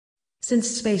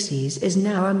since Spacies is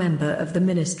now a member of the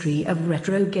Ministry of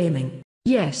Retro Gaming.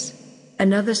 Yes,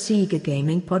 another Sega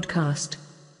gaming podcast.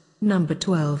 Number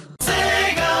 12.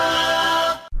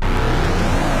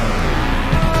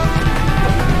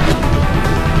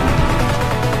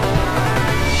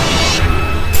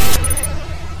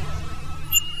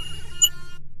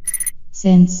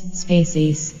 Since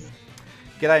Spacies.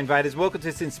 G'day invaders, welcome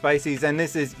to Since Spacies, and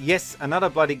this is yes another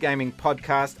bloody gaming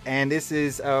podcast, and this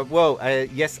is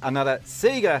yes another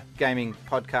Sega gaming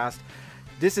podcast.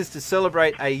 This is to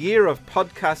celebrate a year of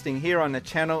podcasting here on the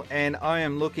channel, and I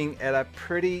am looking at a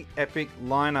pretty epic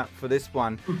lineup for this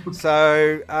one.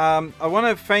 So I want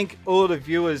to thank all the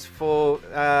viewers for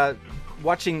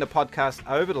watching the podcast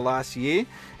over the last year,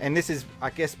 and this is,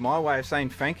 I guess, my way of saying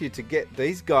thank you to get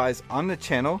these guys on the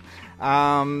channel.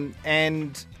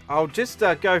 And I'll just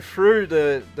go through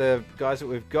the guys that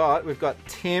we've got. We've got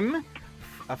Tim,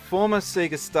 a former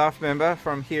Sega staff member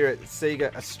from here at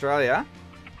Sega Australia.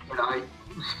 G'day.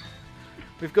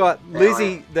 We've got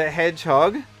Lizzie the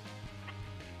Hedgehog.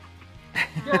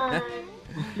 Yay.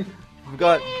 We've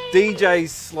got DJ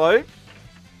Slope.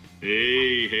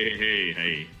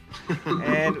 Hey.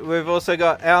 And we've also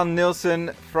got Al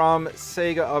Nilsson from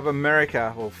Sega of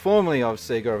America, or formerly of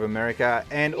Sega of America,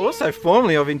 and also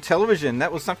formerly of Intellivision.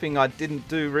 That was something I didn't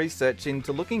do research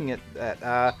into looking at.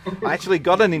 I actually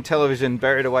got an Intellivision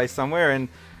buried away somewhere, and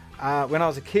when I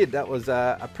was a kid, that was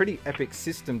a pretty epic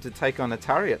system to take on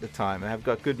Atari at the time. I've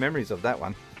got good memories of that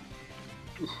one.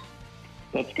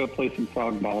 Let's go play some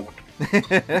Frog Dog.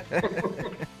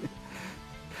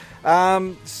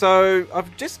 So I'm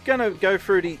just going to go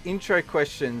through the intro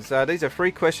questions. These are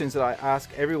 3 questions that I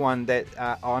ask everyone that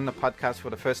are on the podcast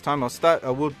for the first time.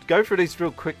 We'll go through these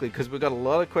real quickly because we've got a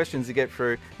lot of questions to get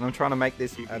through, and I'm trying to make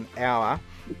this an hour.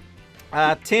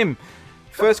 Tim,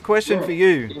 first question for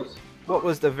you. Yes. What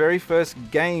was the very first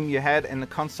game you had and the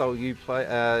console you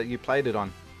played it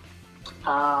on?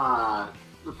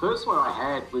 The first one I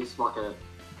had was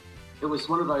it was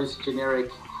one of those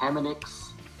generic Hamonix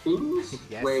things.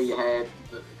 Yes. Where you had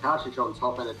the cartridge on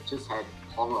top and it just had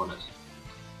Pong on it.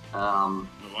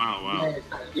 Wow.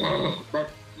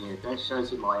 That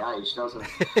shows you my age, doesn't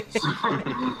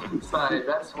it? so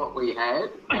that's what we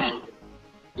had, and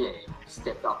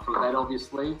stepped up from that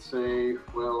obviously to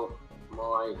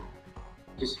my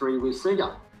history with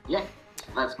Sega. Yeah,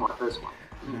 that's my first one.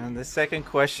 And the second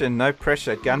question, no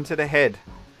pressure, gun to the head.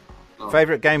 Oh.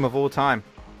 Favorite game of all time?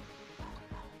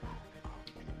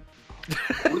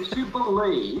 Would you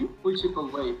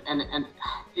believe, and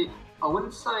I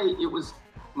wouldn't say it was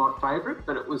my favourite,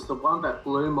 but it was the one that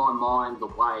blew my mind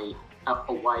away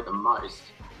the most,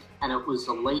 and it was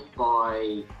Elite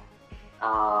by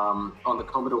on the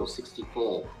Commodore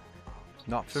 64.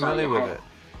 Not familiar with it.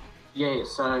 Yeah,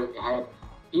 so it had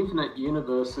infinite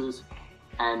universes,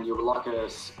 and you were like a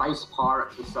space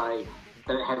pirate to say,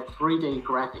 but it had 3D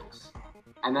graphics,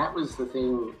 and that was the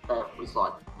thing that was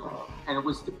like, and it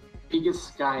was the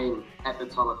biggest game at the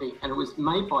time, I think, and it was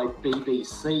made by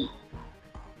BBC.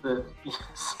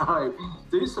 So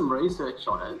do some research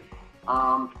on it.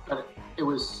 But it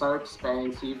was so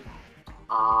expansive.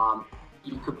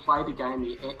 You could play the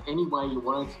game any way you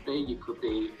wanted to be. You could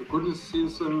be a good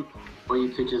citizen, or you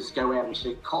could just go out and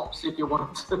shoot cops if you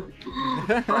wanted to.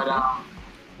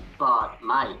 but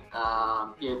mate,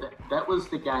 that was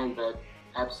the game that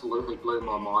absolutely blew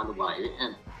my mind away,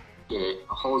 and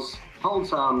holds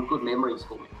good memories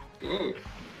for me. Yeah.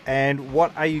 And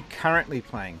what are you currently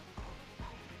playing?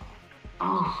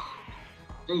 Oh,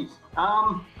 geez.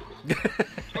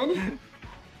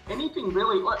 Anything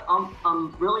really. Like,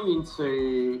 I'm really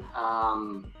into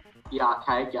the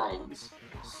arcade games.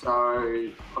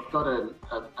 So I've got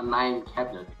a main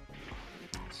cabinet.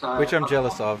 So Which I'm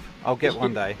jealous of. I'll get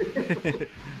one day.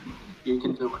 You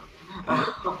can do it.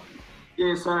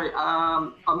 So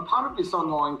I'm part of this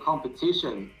online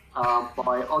competition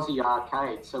by Aussie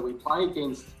Arcade. So we play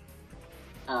against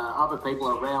other people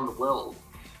around the world.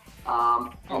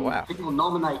 And people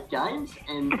nominate games,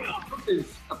 and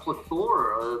there's a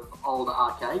plethora of old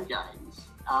arcade games.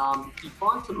 You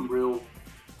find some real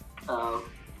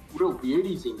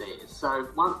beauties in there. So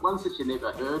ones that you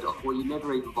never heard of, or you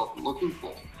never even bothered looking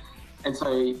for. And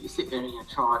so you sit there and you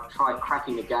try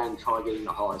cracking the game, try getting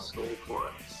the highest score for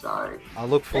it. So I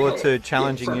look forward to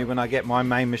challenging you when I get my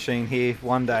main machine here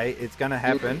one day. It's going to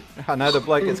happen. I know the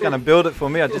bloke that's going to build it for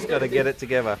me. I just got to get it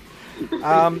together.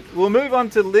 We'll move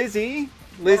on to Lizzie.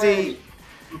 Lizzie,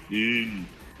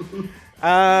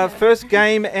 first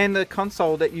game and the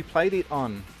console that you played it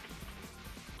on.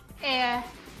 Yeah,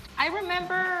 I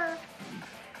remember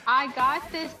I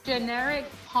got this generic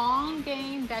Pong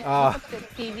game that Ah. took up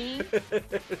the TV.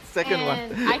 Second one.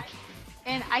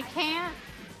 And I can't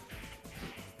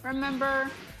remember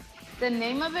the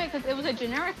name of it because it was a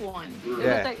generic one.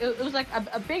 Yeah. It was like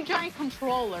a big giant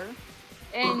controller,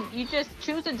 and you just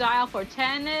choose a dial for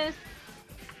tennis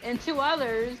and 2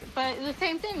 others, but it's the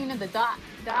same thing, you know, the dot,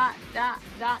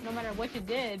 no matter what you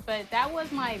did. But that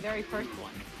was my very first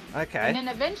one. Okay. And then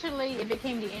eventually it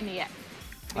became the NES.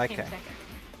 Became Okay.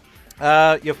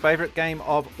 second. Your favorite game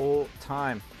of all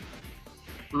time?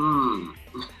 I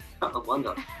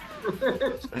wonder.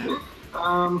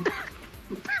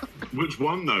 Which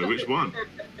one though? Which one?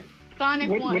 Sonic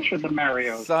 1. Which of the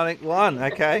Marios? Sonic 1,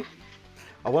 okay.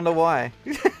 I wonder why.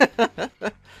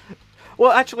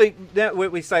 Well, actually, now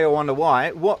we say I wonder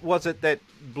why. What was it that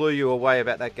blew you away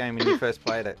about that game when you first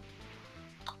played it?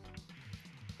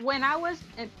 When I was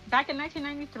back in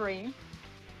 1993,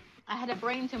 I had a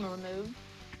brain tumor removed,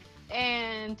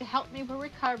 and to help me with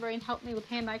recovery and help me with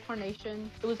hand-eye coordination,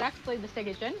 it was actually the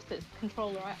Sega Genesis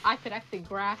controller I could actually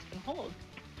grasp and hold.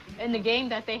 And the game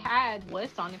that they had was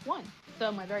Sonic 1.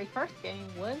 So my very first game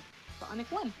was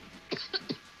Sonic 1.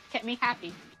 Kept me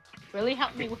happy. Really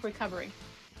helped me with recovery.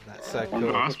 That's so Oh,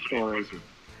 cool. that's pretty impressive.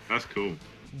 That's cool.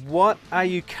 What are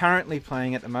you currently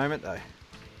playing at the moment, though?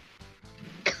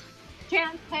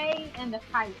 Shantae and the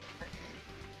Pirates.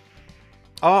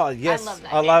 Oh, yes. love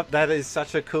that I game. love that. Is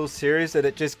such a cool series that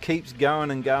it just keeps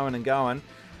going and going and going.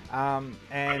 I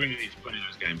And really need to play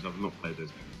those games. I've not played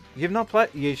those games. you've not played.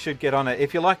 You should get on it.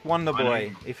 If you like Wonder I Boy,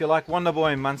 know. if you like Wonder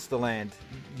Boy and Munsterland,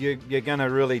 you're gonna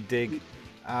really dig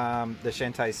the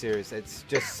Shantae series. It's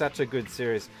just such a good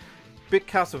series. Bit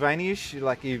Castlevania-ish.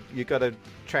 Like you got to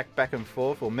track back and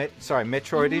forth, or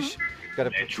Metroid-ish. Got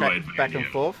to track back and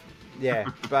Metroidvania. forth.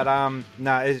 Yeah, but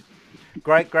no, it's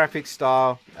great graphic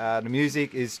style. The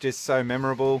music is just so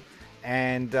memorable,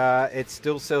 and it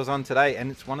still sells on today.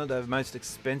 And it's one of the most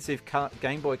expensive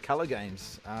Game Boy Color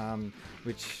games,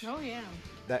 which Oh yeah.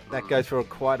 that goes for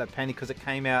quite a penny because it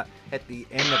came out at the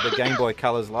end of the Game Boy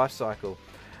Color's life cycle.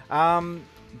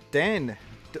 Dan,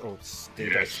 still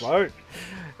go slow.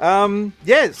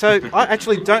 Yeah, so I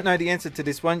actually don't know the answer to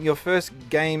this one. Your first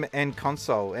game and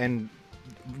console, and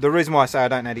the reason why I say I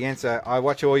don't know the answer, I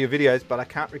watch all your videos, but I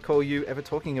can't recall you ever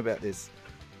talking about this.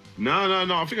 No.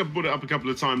 I think I've brought it up a couple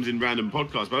of times in random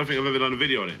podcasts, but I don't think I've ever done a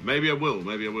video on it. Maybe I will.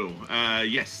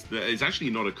 Yes, it's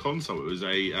actually not a console. It was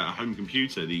a home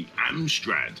computer, the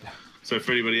Amstrad. So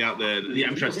for anybody out there, the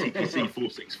Amstrad CPC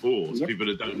 464. So people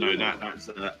that don't know that, that's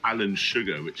Alan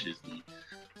Sugar, which is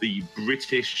the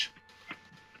British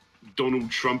Donald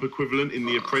Trump equivalent in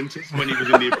The Apprentice, when he was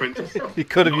in The Apprentice. You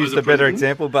could have Not used as a better president.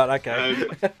 example, but okay.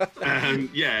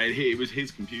 Yeah, it was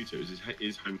his computer. It was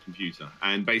his home computer,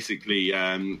 and basically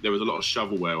there was a lot of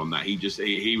shovelware on that.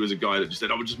 He was a guy that just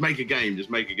said, "Oh, just make a game,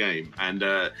 And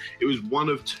it was one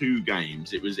of 2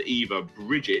 games. It was either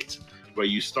Bridget, where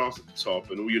you start at the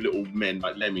top and all your little men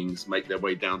like lemmings make their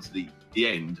way down to the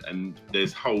end, and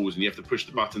there's holes and you have to push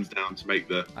the buttons down to make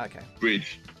the Okay.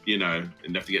 bridge, and you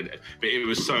have to get it. But it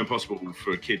was so impossible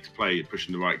for a kid to play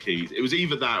pushing the right keys. It was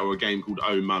either that or a game called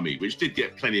Oh Mummy, which did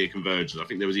get plenty of conversions. I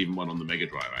think there was even one on the Mega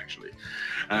Drive, actually.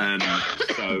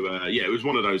 Yeah, it was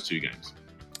one of those 2 games.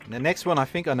 The next one, I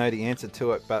think I know the answer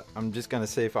to it, but I'm just going to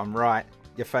see if I'm right.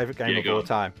 Your favourite game Yeah, of go all on.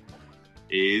 time? What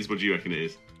do you reckon it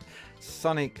is?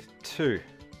 Sonic 2.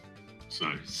 So,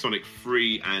 Sonic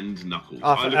 3 and Knuckles.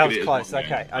 Oh, look that at was it as close. one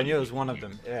game. Okay, I knew it was one of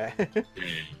them. Yeah. Yeah.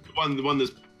 The one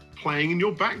that's playing in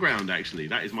your background, actually.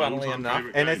 That is my Funnily all-time enough,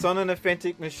 favourite and game. it's on an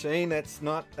authentic machine. It's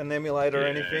not an emulator or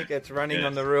Yeah. anything. It's running Yeah.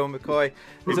 on the real McCoy.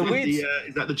 There's a weird. Is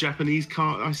that the Japanese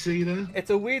cart I see there? It's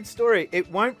a weird story. It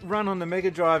won't run on the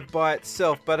Mega Drive by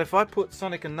itself, but if I put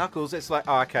Sonic and Knuckles, it's like,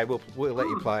 oh, okay, we'll let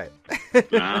you play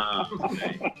it.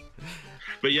 Okay.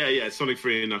 But yeah, Sonic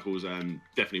 3 and Knuckles,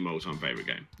 definitely my all-time favourite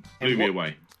game. Blew me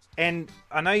away. And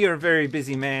I know you're a very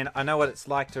busy man. I know what it's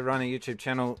like to run a YouTube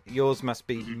channel. Yours must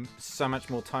be so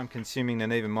much more time-consuming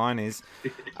than even mine is.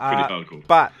 Pretty hardcore.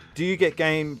 But do you get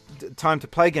time to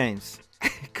play games?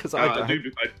 Because I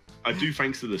don't. I do,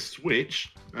 thanks to the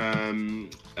Switch.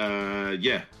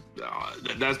 Yeah,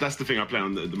 that's the thing I play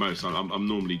on the most. I'm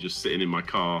normally just sitting in my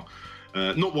car,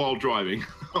 not while driving,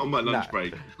 on my lunch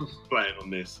break, playing on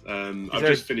this. I've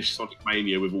just finished Sonic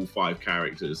Mania with all 5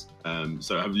 characters,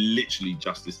 so I've literally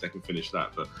just this second finished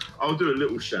that. But I'll do a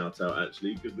little shout out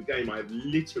actually, because the game I have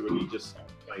literally just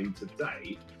started playing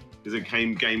today is a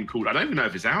game called, I don't even know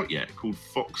if it's out yet, called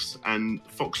Fox and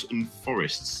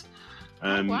Forests.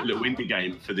 Wow. Little indie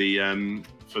game for the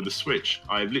Switch.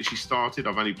 I've literally started.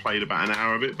 I've only played about an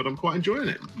hour of it, but I'm quite enjoying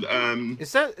it.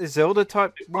 Is that a Zelda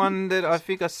type one that I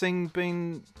think I've seen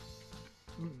been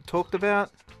talked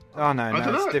about? Oh no,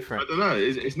 it's different. I don't know.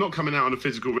 It's not coming out on a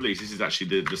physical release. This is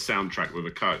actually the soundtrack with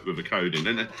a code in,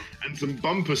 and some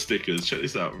bumper stickers. Check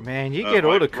this out. Man, you get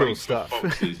all the cool stuff.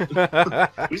 This is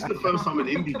the first time an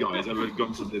indie guy has ever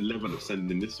gone to the level of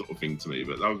sending this sort of thing to me,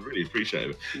 but I would really appreciate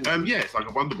it. Yeah, it's like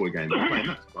a Wonder Boy game. I'm playing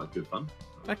that's quite good fun.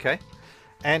 Okay,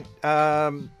 and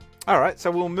all right,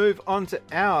 so we'll move on to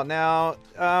Al now.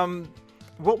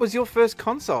 What was your first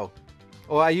console?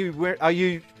 Or are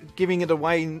you giving it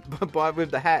away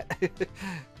with the hat?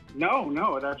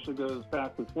 No, it actually goes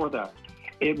back before that.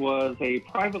 It was a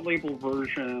private label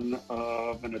version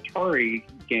of an Atari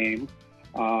game,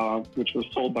 which was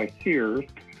sold by Sears,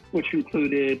 which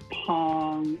included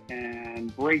Pong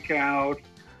and Breakout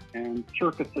and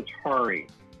Circus Atari.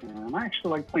 And I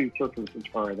actually like playing Circus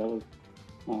Atari. That was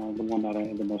the one that I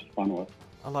had the most fun with.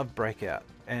 I love Breakout.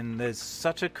 And there's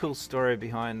such a cool story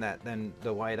behind that than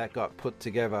the way that got put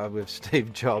together with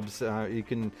Steve Jobs. You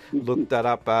can look that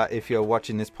up if you're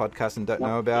watching this podcast and don't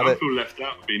know about it. I feel left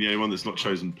out being the only one that's not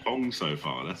chosen Pong so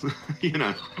far. That's, you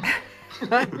know.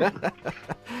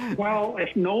 Well,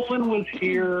 if Nolan was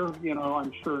here,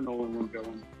 I'm sure Nolan would go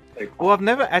and play Pong. Well, I've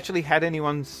never actually had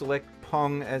anyone select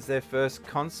Pong as their first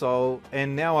console,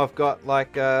 and now I've got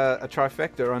like a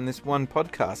trifecta on this one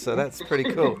podcast, so that's pretty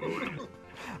cool.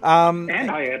 And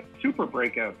I had Super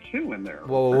Breakout 2 in there.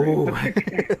 Whoa.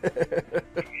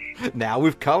 Now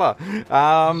with color.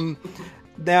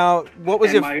 Now, what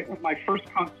was my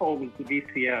first console was the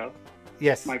VCS.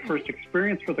 Yes. My first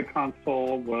experience with the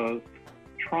console was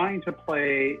trying to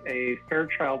play a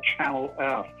Fairchild Channel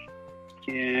F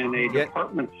in a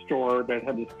department store that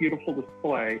had this beautiful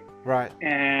display. Right.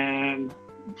 And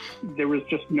there was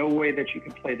just no way that you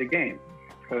could play the game,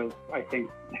 because I think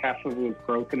half of it was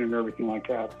broken and everything like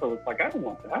that. So it's like, I don't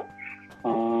want that.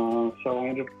 So I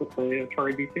ended up with the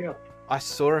Atari VCS. I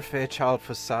saw a Fairchild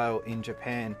for sale in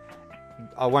Japan.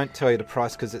 I won't tell you the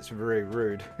price because it's very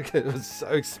rude. It was so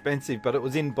expensive, but it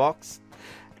was in box,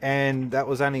 and that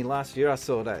was only last year I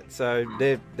saw that. So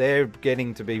they're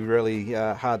getting to be really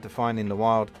hard to find in the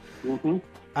wild. Mm-hmm.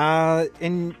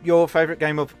 In your favourite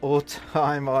game of all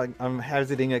time, I'm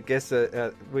hazarding a guess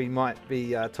we might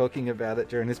be talking about it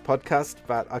during this podcast,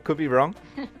 but I could be wrong.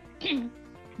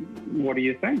 What do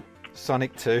you think?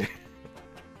 Sonic 2.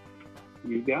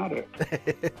 You got it.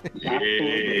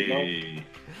 Absolutely. No.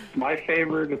 My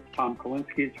favorite is Tom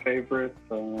Kalinski's favorite.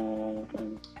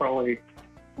 Probably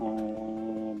a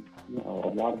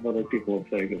lot of other people would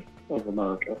say of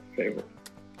America's favorite.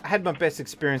 I had my best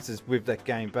experiences with that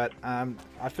game, but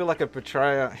I feel like a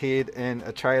betrayer here and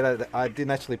a traitor that I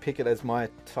didn't actually pick it as my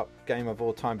top game of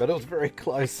all time, but it was very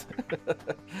close.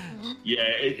 Yeah,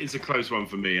 it's a close one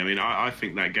for me. I mean, I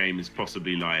think that game is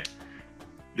possibly like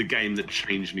the game that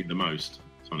changed me the most,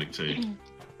 Sonic 2.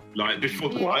 Like before,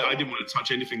 I didn't want to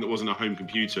touch anything that wasn't a home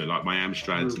computer, like my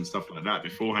Amstrads and stuff like that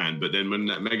beforehand. But then when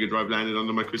that Mega Drive landed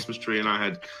under my Christmas tree and I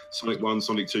had Sonic 1,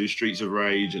 Sonic 2, Streets of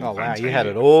Rage, and wow, you had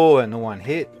it all in the one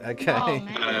hit. Okay.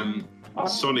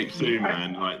 Sonic 2,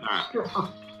 man, like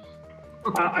that.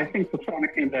 I think the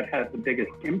Sonic game that had the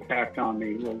biggest impact on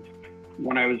me was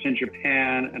when I was in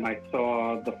Japan and I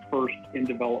saw the first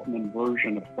in-development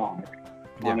version of Sonic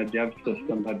on a dev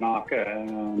system that Naka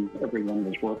and everyone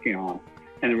was working on.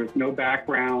 And there was no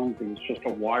background, it was just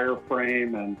a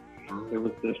wireframe, and there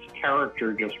was this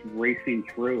character just racing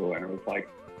through, and it was like,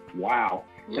 wow.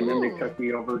 And then they took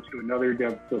me over to another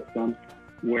dev system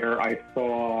where I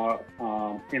saw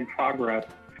in progress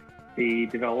the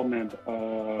development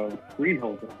of Green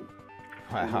Hill Zone.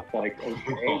 Wow. It's like,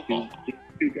 okay,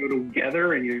 you go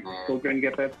together and you're still going to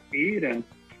get that speed, and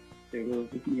it was,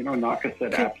 Naka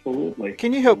said absolutely.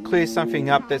 Can you help clear something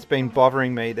up that's been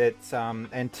bothering me? That's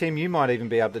and Tim, you might even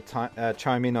be able to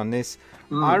chime in on this.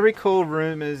 I recall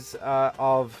rumours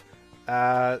of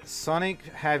Sonic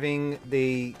having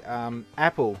the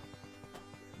apple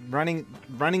running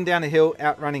down a hill,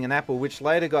 outrunning an apple, which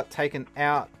later got taken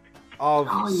out of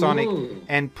Sonic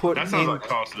and put that sounds like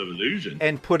Castle of Illusion.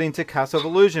 And put into Castle of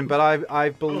Illusion. But I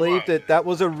believe that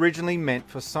was originally meant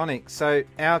for Sonic. So,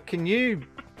 Al, can you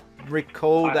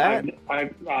recall that?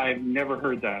 I've never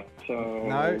heard that. So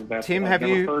no, Tim, I've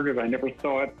never heard of it. I never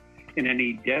saw it in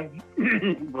any dev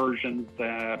versions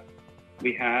that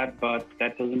we had, but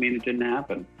that doesn't mean it didn't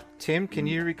happen. Tim, can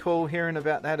you recall hearing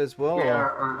about that as well? Yeah,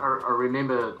 I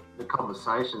remember the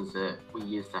conversations that we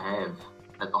used to have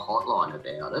at the hotline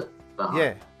about it. But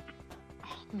yeah,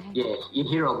 you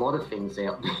hear a lot of things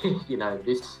out there.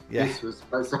 This was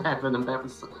supposed to happen and that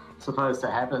was supposed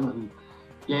to happen, and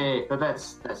Yeah, but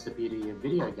that's the beauty of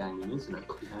video gaming, isn't it?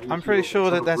 You know, I'm pretty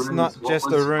sure that's not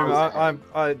just a rumor.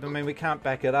 I mean, we can't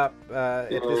back it up at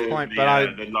this point,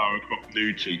 but the Lara Croft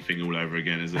nude cheat thing all over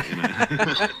again, is it? You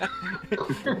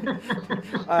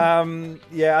know?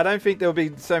 Yeah, I don't think there'll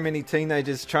be so many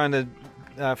teenagers trying to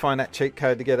find that cheat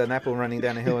code to get an apple running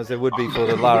down a hill as there would be for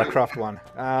the Lara Croft one.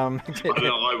 I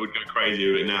would go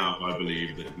crazy with it now. I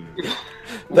believe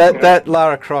that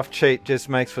Lara Croft cheat just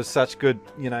makes for such good,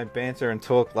 banter and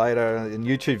talk later in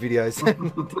YouTube videos.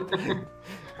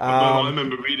 I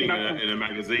remember reading in a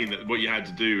magazine that what you had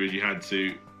to do is you had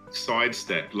to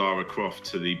sidestep Lara Croft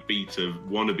to the beat of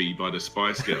 "Wannabe" by the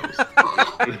Spice Girls,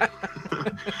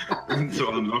 and to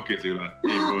unlock it, you're like, "You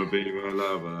wanna be my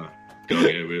lover." And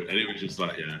it was just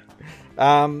like, yeah.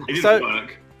 It didn't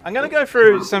work. I'm going to go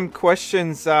through some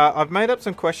questions. I've made up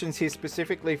some questions here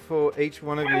specifically for each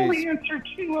one of you. I only answered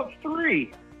 2 of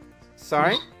 3.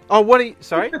 Sorry? Oh, what are you...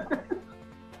 Sorry?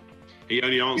 He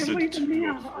only answered 2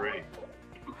 of 3.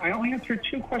 I only answered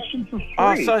 2 questions of 3.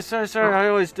 Oh, sorry. I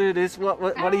always do this. What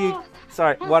are you...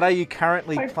 Sorry, what are you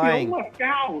currently playing? I feel left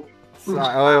out. Sorry,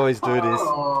 I always do this.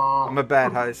 I'm a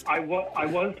bad host. I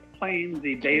was playing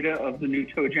the beta of the new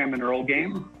Toe Jam and Earl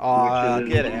game, which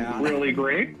get out. Really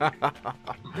great.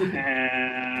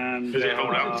 And does it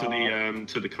hold up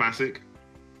to the classic?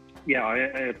 Yeah,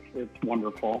 it's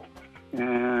wonderful.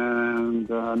 And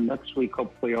next week,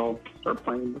 hopefully, I'll start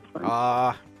playing this thing.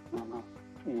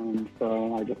 And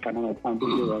so I just haven't had time to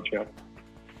do that yet.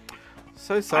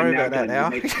 So sorry about that,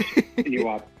 Al. You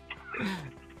up.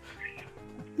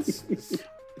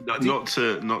 Not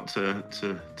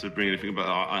to bring anything, but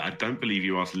I don't believe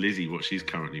you asked Lizzie what she's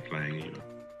currently playing either.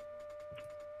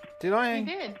 Did I? You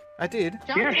did. I did.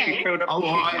 Yeah, she showed up. Oh,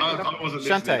 I wasn't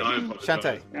listening.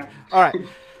 Shantae. Yeah. All right.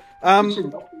 You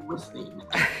should not be listening.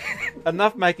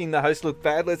 Enough making the host look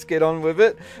bad. Let's get on with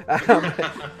it.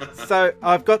 So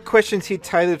I've got questions here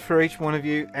tailored for each one of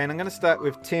you, and I'm going to start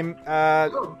with Tim.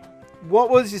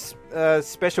 What was your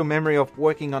special memory of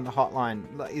working on the hotline?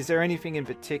 Is there anything in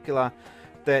particular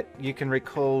that you can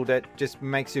recall that just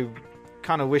makes you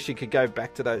kind of wish you could go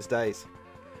back to those days?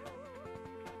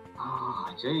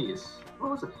 Oh, jeez.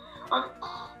 What was it?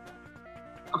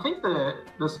 I think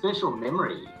the special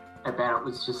memory about it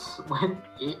was just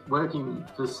working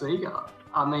for Sega.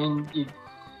 I mean,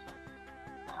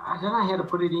 I don't know how to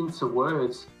put it into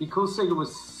words, because Sega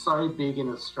was so big in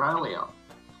Australia.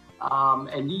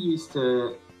 And you used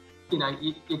to,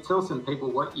 you tell some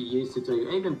people what you used to do,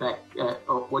 even back,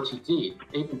 or what you did,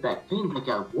 even back then, they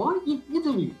go, what? You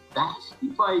do that?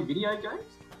 You play video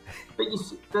games? But you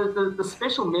see, the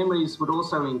special memories would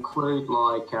also include,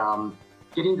 like,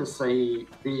 getting to see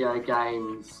video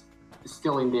games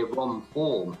still in their ROM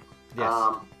form.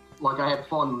 Yes. Like, I have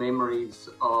fond memories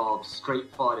of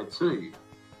Street Fighter 2,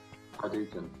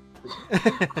 Hadouken.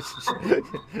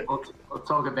 I'll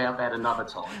talk about that another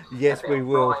time. Yes, we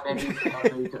will.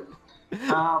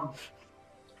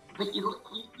 But you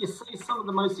see some of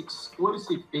the most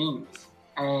exclusive things,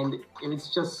 and it's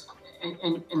just,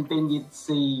 and then you'd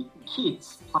see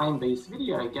kids playing these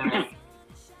video games,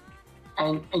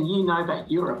 and you know that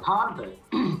you're a part of it.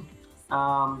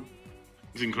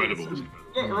 It's incredible.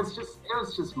 Yeah, it was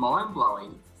just mind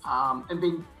blowing. And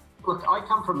then, look, I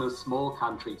come from a small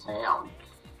country town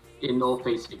in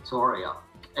northeast Victoria,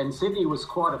 and Sydney was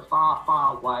quite a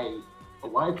far way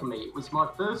away from me. It was my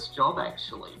first job,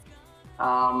 actually.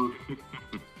 I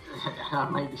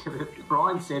mean,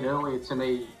 Brian said earlier to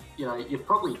me, you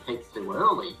probably peaked too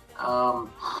early. And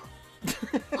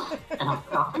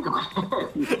I think I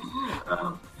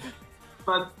have.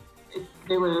 But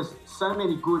there were so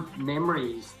many good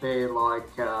memories there, like,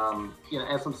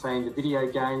 as I'm saying, the video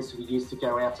games, we used to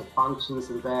go out to functions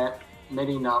and that,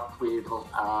 meeting up with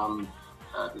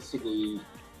the Sydney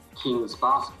Kings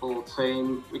basketball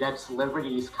team. We'd have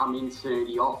celebrities come into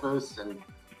the office and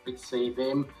we'd see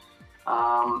them.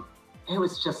 It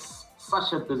was just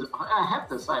such I have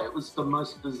to say, it was the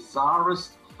most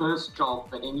bizarrest first job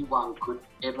that anyone could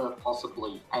ever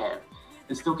possibly have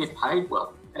and still get paid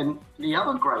well. And the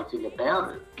other great thing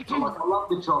about it, like, I love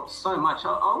the job so much.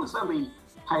 I was only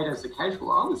paid as a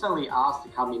casual. I was only asked to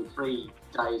come in 3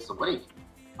 days a week.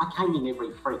 I came in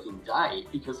every freaking day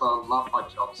because I love my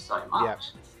job so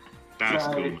much. Yep. That's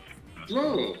cool.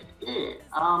 Yeah.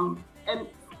 And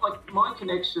like, my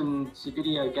connection to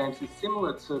video games is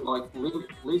similar to like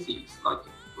Lizzie's. Like,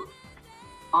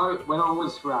 when I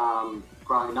was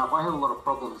growing up, I had a lot of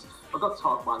problems. I got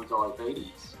type 1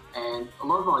 diabetes, and a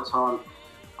lot of my time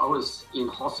I was in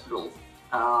hospital.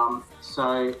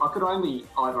 So I could only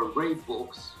either read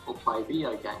books or play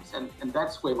video games, and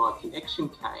that's where my connection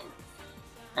came.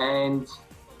 And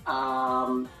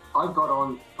I got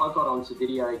onto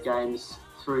video games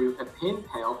through a pen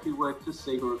pal who worked for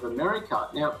Sega of America.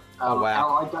 Now,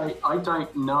 wow. Al, I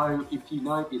don't know if you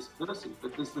know this person,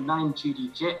 but does the name Judy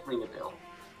Jett ring a bell?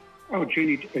 Oh,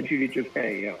 Judy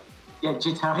Jett, yeah. Yeah,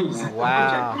 Jett.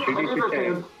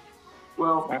 Wow.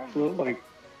 Well, absolutely.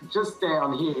 Just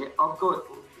down here, I've got,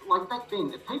 like back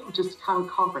then, people just can't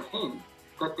comprehend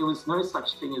that there was no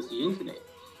such thing as the internet.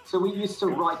 So we used to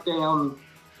write down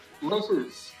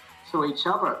letters to each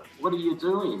other. What are you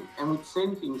doing? And we'd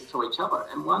send things to each other.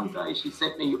 And one day she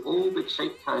sent me all the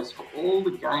cheat codes for all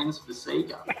the games for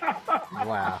Sega.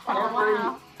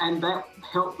 Wow. And that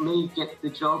helped me get the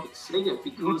job at Sega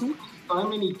because there were so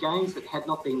many games that had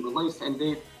not been released, and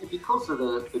because of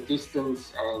the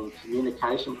distance and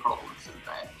communication problems and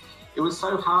that, it was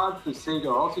so hard for Sega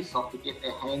or Authorsoft to get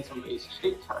their hands on these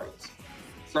cheat codes.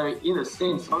 So in a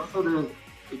sense, I sort of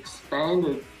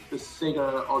expanded the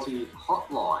Sega Aussie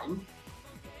hotline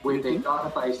with their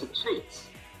database of cheats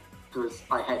because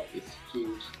I had this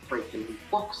huge freaking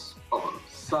box of them.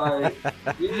 So,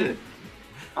 yeah.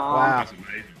 Wow.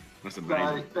 That's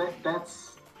amazing. So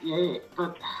that's, yeah,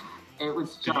 but it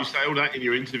was just... Did you say all that in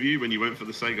your interview when you went for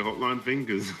the Sega hotline thing?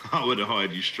 Because I would have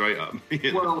hired you straight up.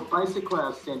 Well, basically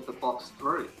I sent the box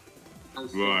through.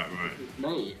 Right. With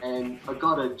me, and I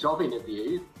got a job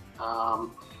interview.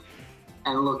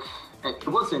 And look, it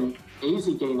wasn't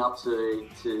easy getting up to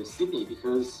Sydney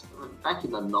because back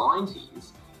in the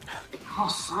 90s, it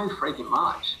cost so freaking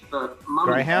much. But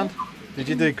Greyhound? Did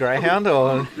you do Greyhound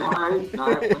or? No, went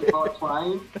by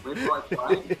plane.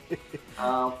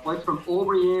 Went from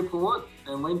Albury Airport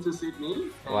and went to Sydney.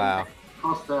 And wow.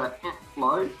 Cost a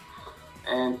load,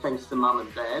 and thanks to Mum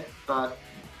and Dad. But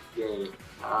yeah.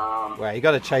 Wow, you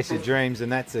got to chase your dreams,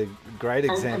 and that's a great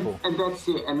example. And that's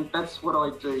it, and that's what I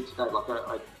do today. Like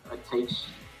I teach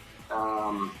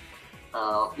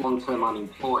long-term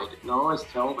unemployed, and I always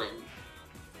tell them,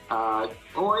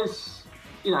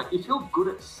 if you're good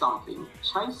at something,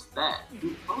 chase that.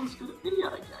 I was good at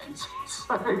video games,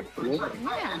 so I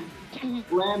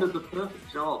landed the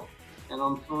perfect job, and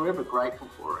I'm forever grateful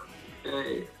for it.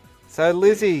 Yeah. So,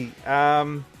 Lizzie,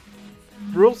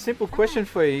 real simple question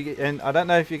for you, and I don't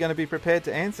know if you're going to be prepared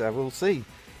to answer. We'll see.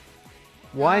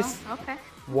 Why? Okay.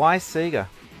 Why Sega?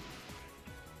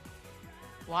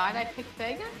 Why did I pick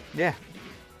Sega? Yeah.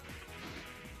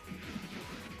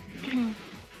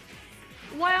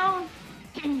 Well,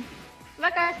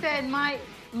 like I said, my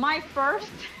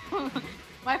first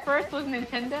my first was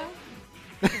Nintendo.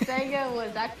 Sega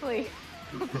was actually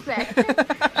second,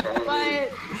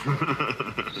 but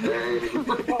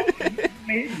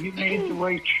you made the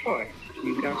right choice.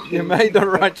 You made the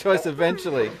right choice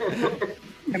eventually.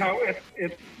 You know,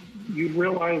 if you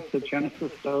realize that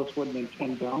Genesis does what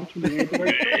Nintendo don't, you made the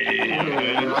right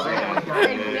choice.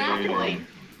 Exactly.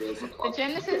 The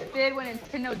Genesis did what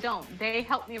Nintendo don't. They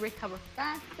helped me recover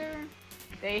faster.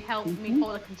 They helped me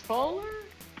hold a controller.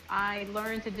 I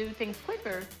learned to do things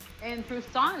quicker. And through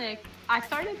Sonic, I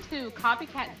started to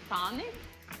copycat Sonic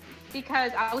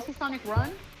because I was see Sonic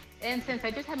run. And since I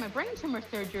just had my brain tumor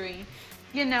surgery,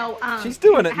 she's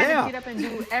doing it I had now. to get up and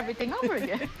do everything over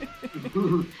again.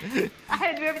 I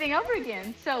had to do everything over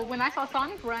again. So when I saw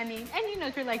Sonic running,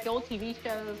 and through like the old TV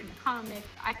shows and comics,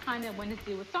 I kind of wanted to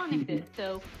do what Sonic did.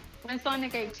 So when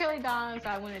Sonic ate chili dogs,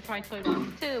 I wanted to try chili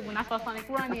dogs too. When I saw Sonic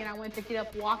running, I wanted to get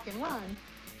up, walk, and run.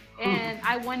 And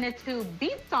I wanted to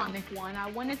beat Sonic 1. I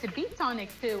wanted to beat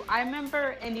Sonic 2. I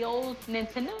remember in the old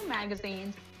Nintendo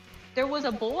magazines, there was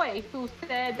a boy who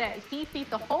said that he beat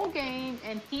the whole game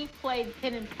and he played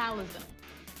Hidden Palazone.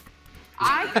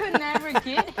 I could never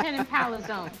get Hidden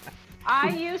Palazone.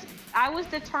 I was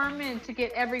determined to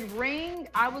get every ring.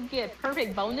 I would get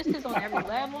perfect bonuses on every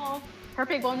level,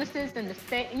 perfect bonuses in the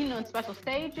in special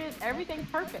stages, everything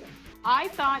perfect. I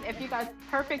thought if you got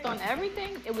perfect on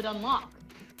everything, it would unlock.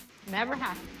 Never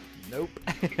happened. Nope.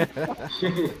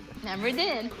 Never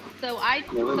did. So I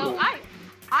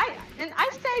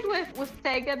stayed with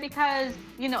Sega because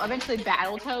eventually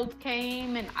Battletoads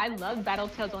came, and I loved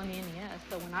Battletoads on the NES.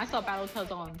 So when I saw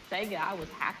Battletoads on Sega, I was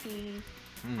happy.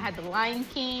 I had the Lion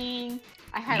King.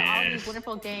 I had all these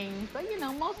wonderful games, but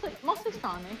mostly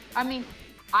Sonic. I mean,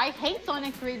 I hate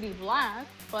Sonic 3D Blast,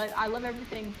 but I love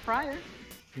everything prior.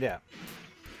 Yeah.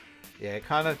 Yeah,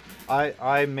 kind of.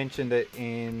 I mentioned it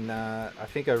in, I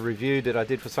think, a review that I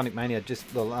did for Sonic Mania,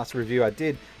 just the last review I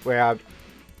did, where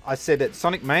I said that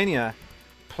Sonic Mania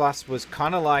Plus was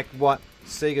kind of like what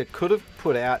Sega could have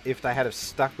put out if they had have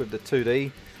stuck with the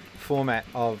 2D format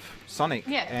of Sonic.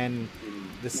 Yeah. And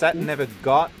the Saturn never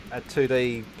got a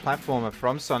 2D platformer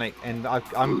from Sonic, and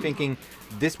I'm thinking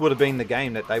this would have been the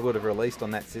game that they would have released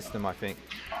on that system, I think.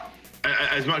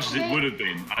 as much as it would have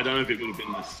been, I don't know if it would have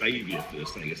been the saviour for the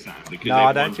Sega Saturn. No,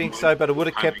 I don't think so. But it would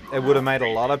have made a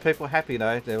lot of people happy,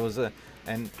 though. There was and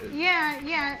and it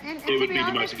to would be be the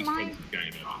honest, most expensive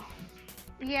game ever.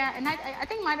 Yeah, and I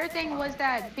think my other thing was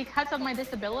that because of my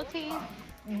disability,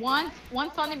 once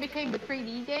Sonic became the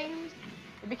 3D games,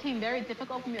 it became very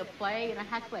difficult for me to play, and I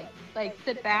had to like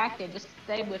sit back and just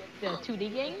stay with the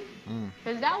 2D games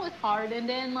because that was hard. And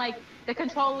then like the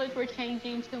controllers were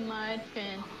changing too much,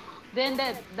 and then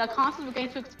the consoles were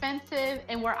getting too expensive.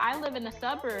 And where I live in the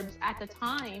suburbs at the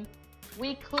time,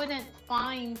 we couldn't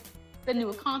find the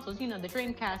newer consoles. You know, the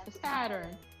Dreamcast, the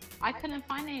Saturn. I couldn't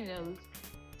find any of those.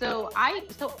 So I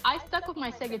stuck with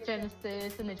my Sega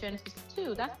Genesis and the Genesis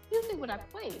 2. That's usually what I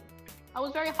played. I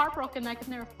was very heartbroken I could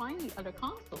never find the other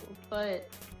consoles, but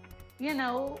you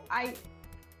know, I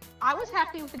was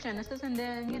happy with the Genesis, and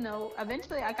then you know,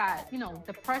 eventually I got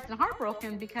depressed and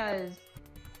heartbroken because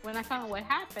when I found out what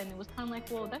happened, it was kind of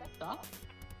like, well, that sucks.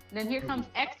 And then here comes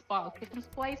Xbox, here comes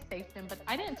PlayStation, but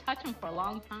I didn't touch them for a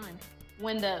long time.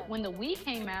 When the Wii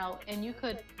came out and you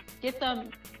could get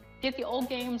the old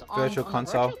games on Virtual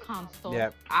Console.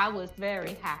 Yep. I was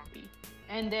very happy.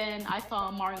 And then I saw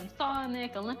Mario and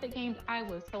Sonic, Olympic Games. I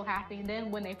was so happy. And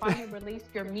then when they finally released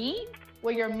your Mii,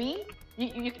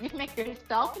 you can make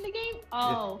yourself in the game.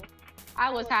 Oh, yeah.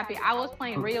 I was happy. I was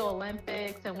playing Rio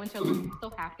Olympics and Winter Olympics. So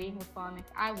happy with Sonic.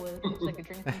 It was like a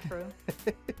dream come true.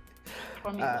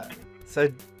 For me. So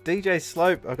DJ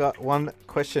Slope, I got one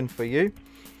question for you.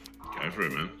 Go for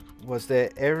it, man. Was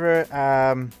there ever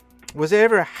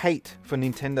a hate for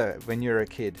Nintendo when you were a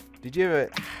kid? Did you ever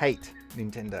hate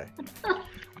Nintendo?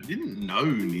 I didn't know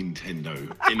Nintendo,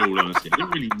 in all honesty. I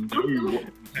didn't really know what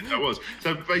Nintendo was.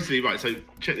 So basically, right, so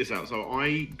check this out. So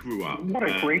I grew up... What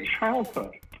a great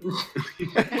childhood.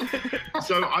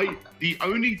 So the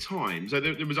only times... So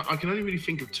there was... I can only really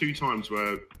think of two times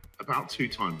about two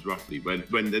times roughly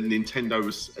when the Nintendo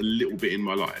was a little bit in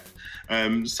my life.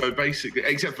 So basically,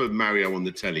 except for Mario on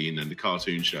the telly and then the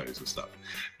cartoon shows and stuff.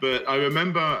 But I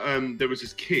remember there was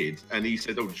this kid and he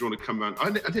said, "Oh, do you want to come around?"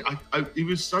 He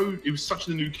was such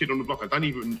a new kid on the block. I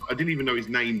didn't even know his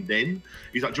name then.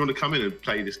 He's like, "Do you want to come in and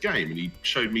play this game?" And he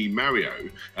showed me Mario,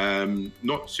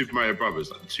 not Super Mario Brothers,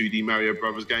 like the 2D Mario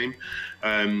Brothers game.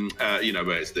 Where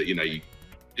it's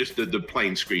just the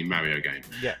plain screen Mario game.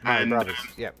 Yeah, Mario Brothers.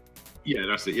 Yeah. Yeah,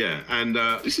 that's it, yeah. And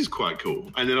this is quite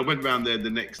cool. And then I went around there the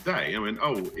next day. I went,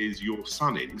 "Oh, is your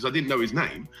son in?" Because I didn't know his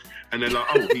name. And they're like,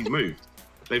 "Oh, he's moved."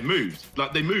 They've moved.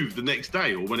 Like, they moved the next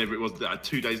day or whenever it was,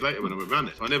 2 days later when I went around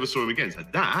it. So I never saw him again. So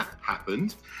that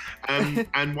happened. And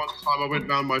one time I went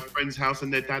round my friend's house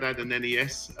and their dad had an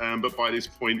NES. But by this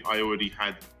point, I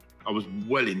was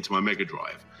well into my Mega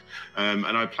Drive. And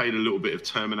I played a little bit of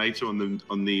Terminator on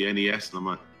the NES. And I'm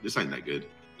like, this ain't that good.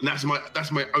 And that's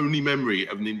my only memory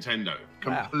of Nintendo.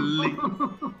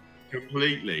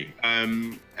 Completely.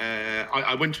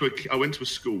 I went to a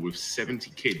school with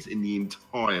 70 kids in the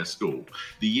entire school.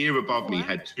 The year above me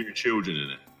had 2 children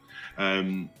in it.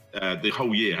 The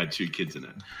whole year had 2 kids in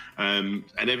it. And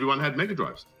everyone had Mega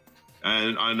Drives.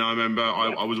 And I remember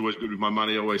I was always good with my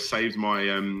money. I always saved my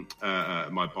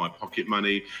my pocket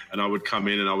money, and I would come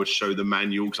in and I would show the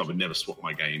manual because I would never swap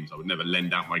my games. I would never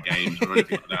lend out my games or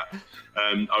anything like that.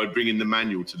 I would bring in the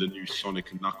manual to the new Sonic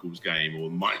and Knuckles game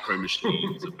or Micro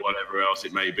Machines or whatever else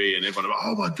it may be, and everyone would be,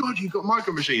 "Oh my God, you got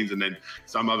Micro Machines!" And then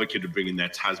some other kid would bring in their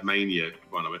Tasmania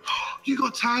one. I went, "Oh, you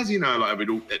got Taz!"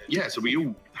 So we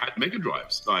all had Mega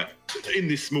Drives, like in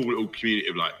this small little community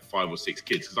of like 5 or 6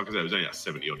 kids. Because like I said, there was only like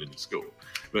 70 odd in the school,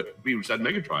 but we just had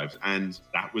Mega Drives, and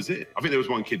that was it. I think there was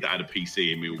one kid that had a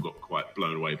PC, and we all got quite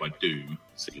blown away by Doom,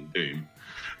 singing Doom.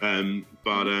 Yeah,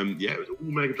 it was all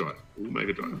Mega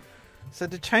Drive. So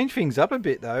to change things up a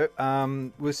bit, though,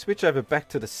 we'll switch over back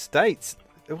to the States.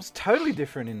 It was totally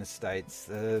different in the States.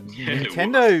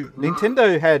 Nintendo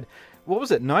had, what was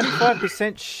it,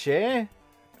 95% share?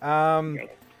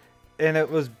 And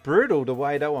it was brutal the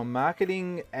way they were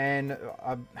marketing, and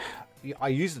I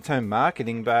use the term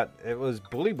marketing, but it was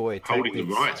bully boy tactics. Holding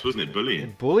the rights, wasn't it?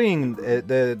 Bullying.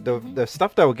 The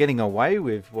stuff they were getting away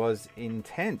with was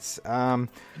intense. And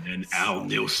then Al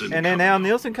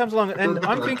Nilsson. Comes along, and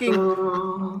I'm thinking,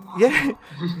 yeah.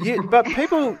 But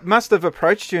people must have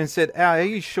approached you and said, "Al, are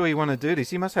you sure you want to do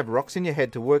this? You must have rocks in your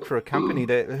head to work for a company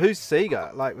who's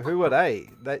Sega? Like, who are they?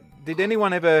 Did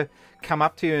anyone ever come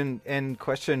up to you and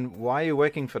question why you're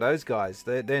working for those guys?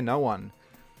 They're no one."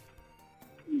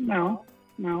 No,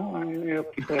 I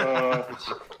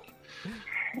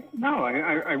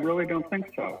really don't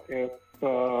think so. It's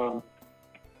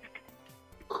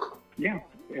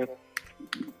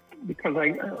because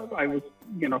I was,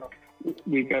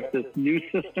 we've got this new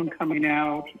system coming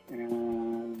out,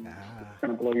 and it's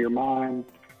going to blow your mind.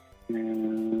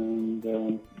 And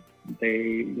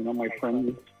they, my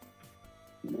friends,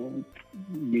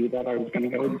 knew that I was going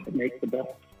to go to make the best.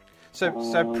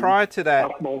 So prior to that,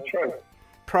 possible choice.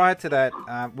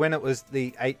 When it was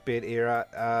the 8-bit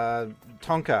era,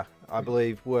 Tonka, I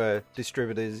believe, were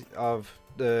distributors of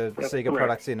the Sega correct.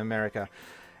 Products in America.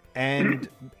 And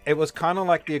it was kind of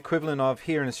like the equivalent of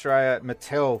here in Australia,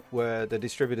 Mattel were the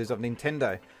distributors of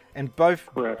Nintendo. And both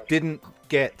Correct. didn't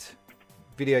get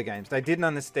video games. They didn't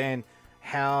understand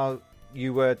how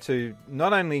you were to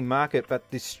not only market but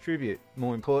distribute,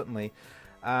 more importantly,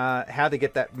 how to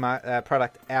get that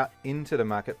product out into the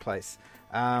marketplace.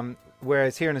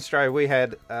 Whereas here in Australia, we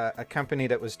had a company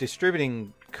that was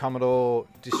distributing Commodore,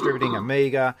 distributing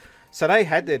Amiga. So they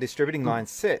had their distributing line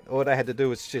set. All they had to do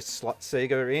was just slot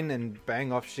Sega in and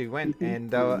bang, off she went. And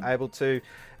they were able to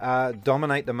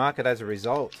dominate the market as a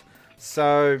result.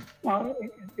 So, well,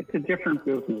 it's a different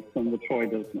business than the toy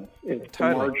business. The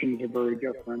margins are very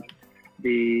different.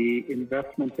 The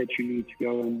investment that you need to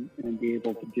go and be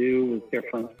able to do is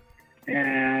different.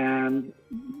 And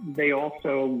they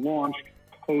also launched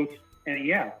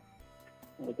post-NES,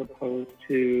 as opposed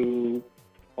to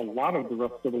a lot of the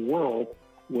rest of the world,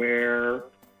 where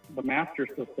the Master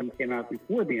System came out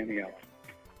before the NES.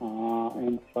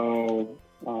 And so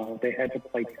they had to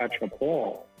play catch-up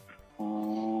ball.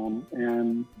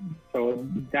 And so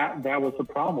that was a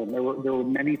problem. There were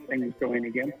many things going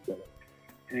against it.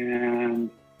 And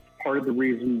part of the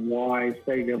reason why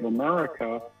Sega of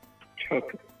America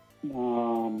took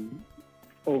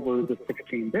over the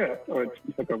 16-bit, or it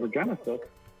took over Genesis,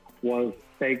 was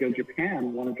Sega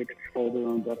Japan wanted to control their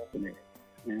own destiny.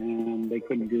 And they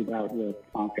couldn't do that with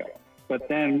Tonka. But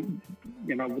then,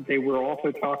 they were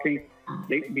also talking,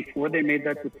 before they made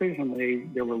that decision,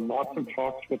 there were lots of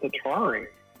talks with Atari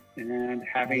and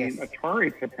having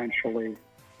Atari potentially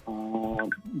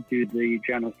do the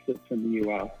Genesis in the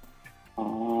U.S.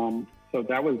 So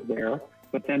that was there.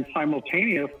 But then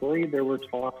simultaneously, there were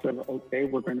talks of, okay,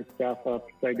 we're going to staff up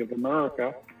Sega of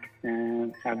America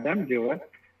and have them do it.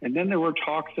 And then there were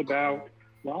talks about,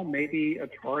 well, maybe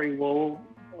Atari will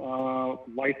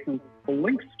license the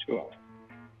Lynx to us,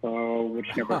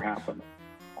 which never happened.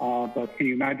 But can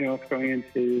you imagine us going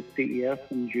into CES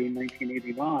in June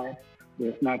 1989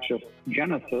 with not just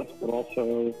Genesis, but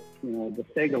also, the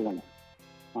Sega Lynx?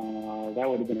 That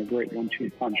would have been a great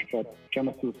 1-2 punch, but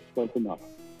Genesis was enough.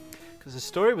 Because the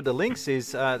story with the Lynx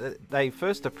is they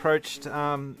first approached,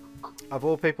 of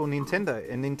all people, Nintendo.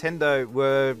 And Nintendo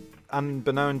were,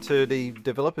 unbeknown to the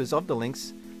developers of the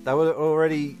Lynx, they were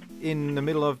already in the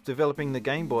middle of developing the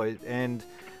Game Boy. And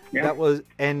that was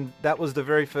the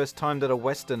very first time that a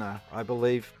Westerner, I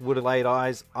believe, would have laid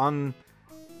eyes on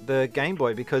the Game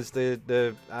Boy, because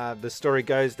the story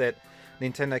goes that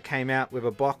Nintendo came out with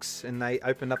a box and they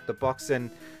opened up the box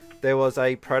and there was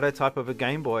a prototype of a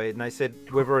Game Boy, and they said,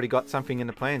 "We've already got something in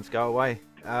the plans. Go away."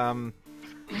 Probably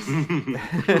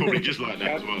just like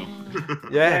that as well.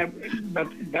 Yeah, but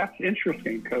that's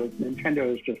interesting because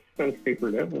Nintendo is just so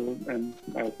secretive, and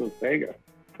as was Sega.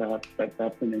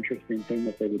 That's an interesting thing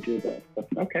that they would do that. But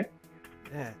okay,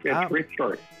 yeah, it's a great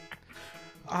story.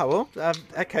 Oh well,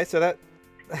 okay, so that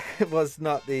was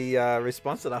not the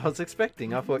response that I was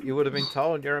expecting. I thought you would have been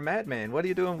told you're a madman. What are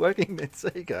you doing working at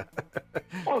Sega?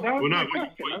 Oh, that was my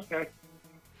question.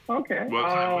 Okay.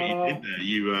 Well, what you did there,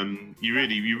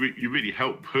 you really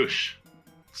helped push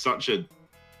so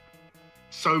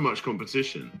much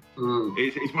competition.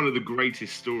 It's one of the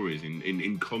greatest stories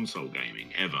in console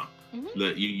gaming ever. Mm-hmm.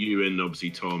 That you and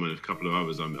obviously Tom and a couple of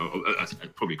others,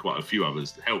 probably quite a few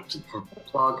others, helped.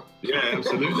 Plug. Yeah,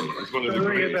 absolutely. It's one of the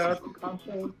greatest.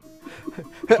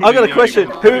 I've got a question.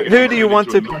 Who do you want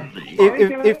to?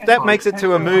 If that makes it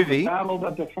to a movie, battle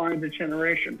that defined the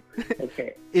generation.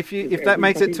 Okay. If that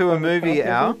makes it to a movie,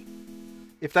 Al.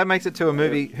 If that makes it to a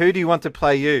movie, who do you want to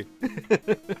play you?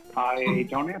 I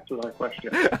don't answer that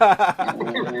question.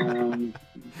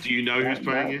 Do you know who's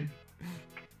playing you?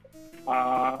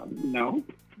 No,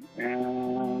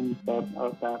 and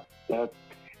that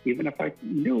even if I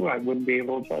knew, I wouldn't be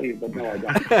able to tell you. But no, I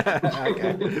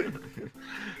don't.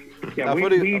 Okay. Yeah,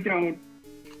 we don't.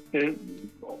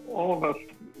 All of us,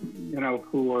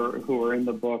 who are in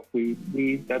the book, we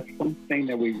that's one thing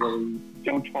that we really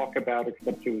don't talk about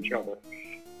except to each other,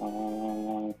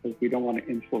 because we don't want to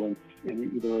influence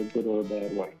in either a good or a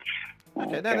bad way.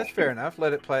 Okay, no, that's fair enough.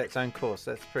 Let it play its own course.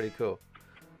 That's pretty cool.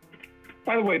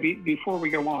 By the way, before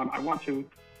we go on, I want to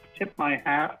tip my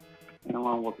hat, and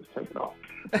we'll just take it off,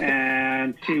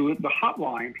 and to the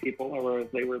hotline people, or as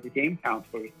they were the game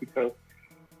counselors, because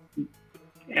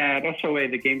at SOA,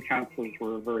 the game counselors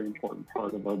were a very important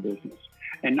part of our business,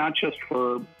 and not just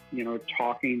for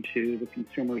talking to the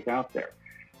consumers out there.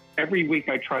 Every week,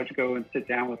 I tried to go and sit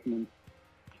down with them and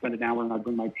spend an hour, and I'd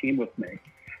bring my team with me,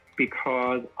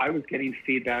 because I was getting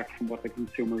feedback from what the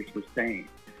consumers were saying.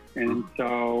 And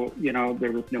so,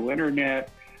 there was no internet.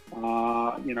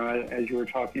 As you were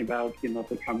talking about,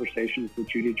 the conversations with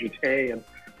Judy Jate and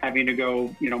having to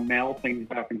go, mail things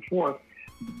back and forth.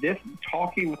 This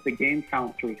talking with the game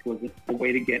counselors was a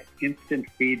way to get instant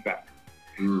feedback.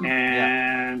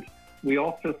 And we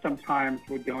also sometimes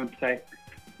would go and say,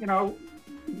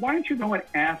 why don't you go and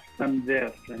ask them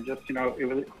this? And just,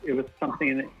 it was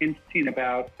something interesting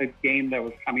about a game that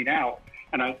was coming out.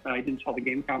 And I didn't tell the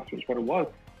game counselors what it was,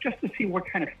 just to see what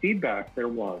kind of feedback there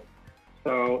was.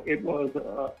 So it was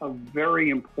a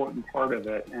very important part of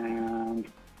it. And,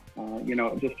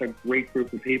 just a great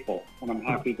group of people. And I'm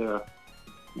happy to,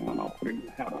 I'll put it in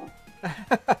the hat on.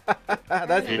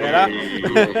 That's better.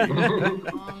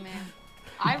 Oh, man.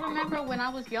 I remember when I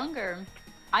was younger,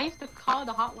 I used to call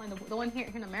the hotline, the one here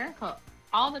in America,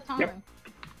 all the time. Yep.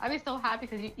 I'd be so happy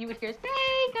because you would hear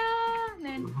Sega, and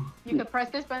then you could press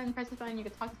this button, you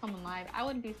could talk to someone live. I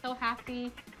would be so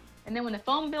happy. And then when the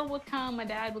phone bill would come, my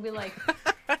dad would be like,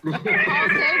 you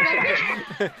called Sega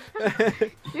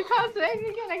again? You called Sega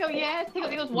again? I go, yes. He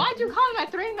goes, why'd you call him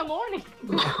at 3 a.m?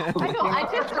 I go, I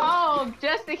just called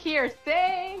just to hear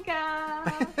Sega.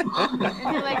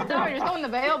 And he's like, sorry, there's no one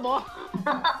available.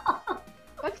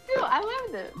 But still, I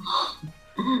loved it.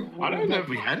 I don't know if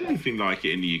we had anything like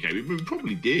it in the UK. We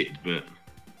probably did, but...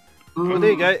 Well,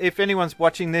 there you go. If anyone's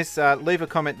watching this, leave a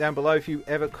comment down below if you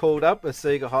ever called up a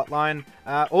Sega hotline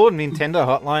or Nintendo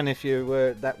hotline if you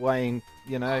were that way,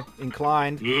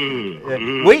 inclined.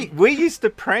 We used to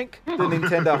prank the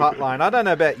Nintendo hotline. I don't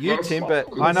know about you, Tim, but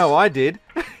I know I did.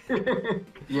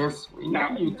 Yes, we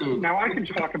know you did. Now I can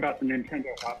talk about the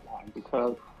Nintendo hotline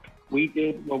because we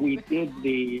did the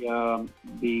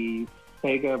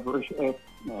Sega version of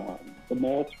the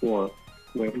mall store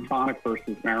with Sonic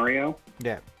versus Mario.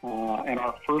 Yeah. And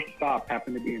our first stop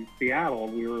happened to be in Seattle.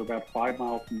 We were about 5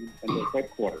 miles from Nintendo's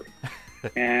headquarters.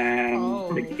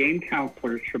 And the game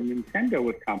counselors from Nintendo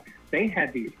would come. They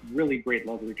had these really great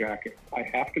leather jackets. I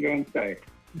have to go and say,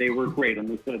 they were great. And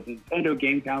they said Nintendo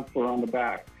game counselor on the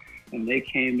back. And they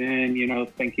came in,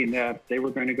 thinking that they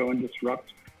were going to go and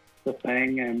disrupt the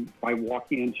thing, and by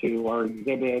walking into our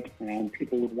exhibit, and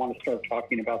people would want to start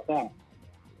talking about them.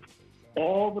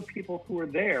 All the people who were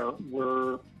there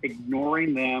were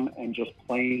ignoring them and just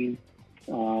playing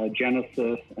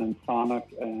Genesis and Sonic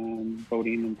and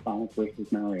voting in Sonic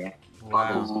versus Mario.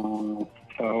 Wow.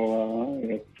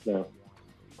 It's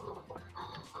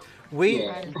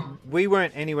we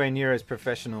weren't anywhere near as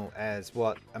professional as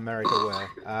what America were,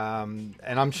 and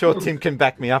I'm sure Tim can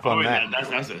back me up on that.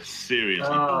 That's a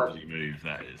seriously ballsy move.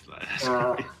 That is.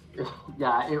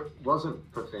 Yeah, it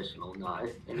wasn't professional. No,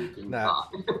 anything but.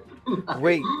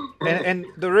 And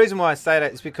the reason why I say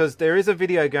that is because there is a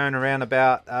video going around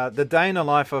about the day in the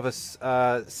life of a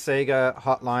Sega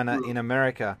hotliner in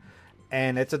America.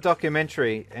 And it's a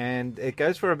documentary, and it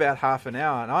goes for about half an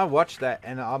hour. And I watched that,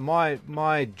 and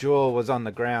my jaw was on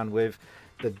the ground with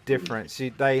the difference.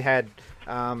 They had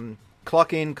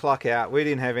clock in, clock out. We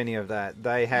didn't have any of that.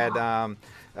 They had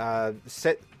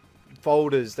set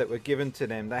folders that were given to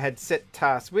them. They had set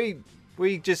tasks. We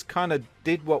just kind of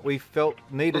did what we felt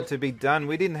needed to be done.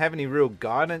 We didn't have any real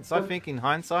guidance, I think, in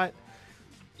hindsight.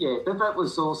 Yeah, but that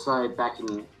was also back in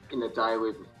the day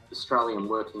with Australian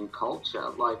working culture.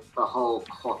 Like the whole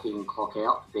clock in, clock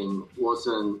out thing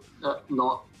wasn't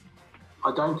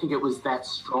I don't think it was that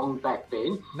strong back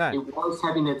then. No. It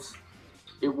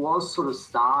was sort of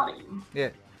starting.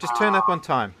 Yeah, just turn up on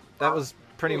time. That was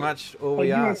pretty much all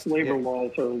we asked. U.S. labor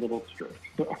laws are a little strict.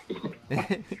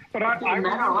 But I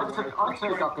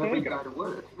turned up every day to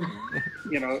work.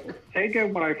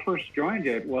 Sega, when I first joined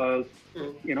it, was,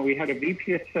 we had a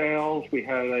VP of sales, we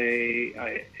had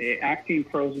a acting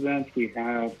president, we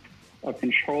had a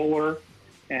controller,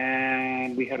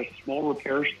 and we had a small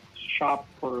repair shop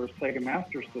for Sega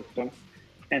Master System,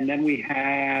 and then we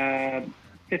had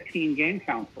 15 game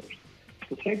counselors.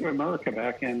 So Sega America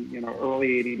back in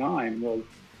early '89 was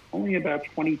only about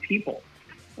 20 people.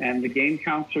 And the game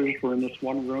counselors were in this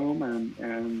one room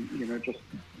and just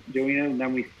doing it. And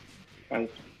then as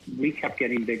we kept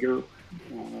getting bigger,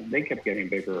 they kept getting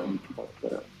bigger. And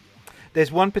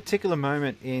There's one particular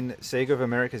moment in Sega of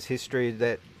America's history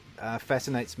that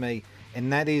fascinates me,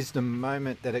 and that is the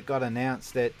moment that it got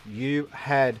announced that you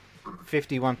had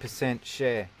 51%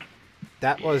 share.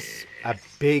 That was a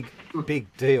big, big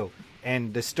deal.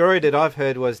 And the story that I've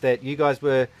heard was that you guys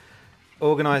were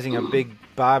organising a big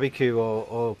barbecue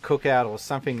or cookout or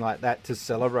something like that to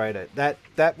celebrate it.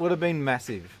 That would have been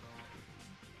massive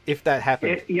if that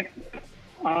happened.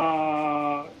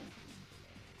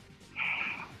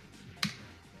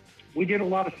 We did a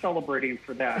lot of celebrating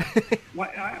for that.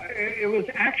 It was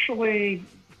actually,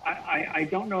 I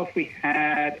don't know if we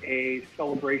had a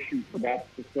celebration for that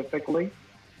specifically.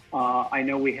 I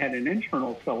know we had an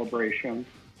internal celebration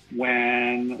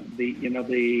when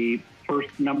the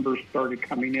first numbers started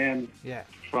coming in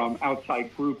from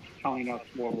outside groups telling us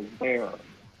what was there.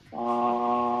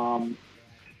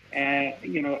 And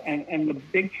the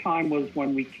big time was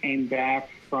when we came back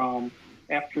from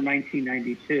after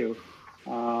 1992,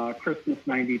 Christmas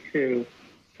 92,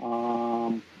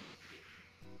 and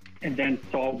then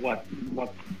saw what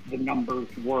the numbers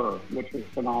were, which was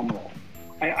phenomenal.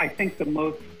 I think the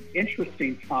most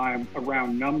interesting time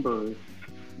around numbers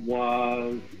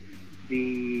was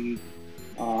the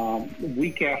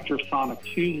week after Sonic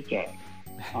Tuesday.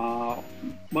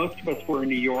 Most of us were in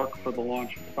New York for the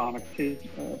launch of Sonic 2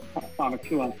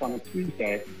 on Sonic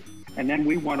Tuesday, and then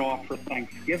we went off for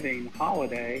Thanksgiving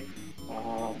holiday,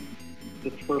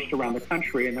 dispersed around the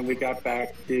country, and then we got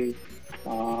back to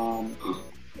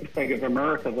Bank of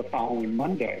America the following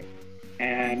Monday.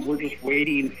 And we're just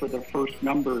waiting for the first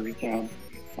numbers.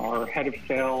 Our head of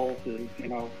sales is,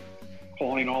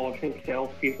 calling all of his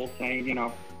salespeople saying,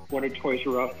 what did Toys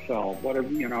R Us sell? What did,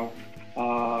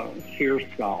 Sears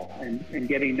sell? And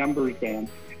getting numbers in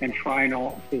and trying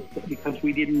all this, because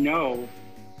we didn't know,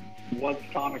 was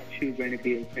Sonic 2 going to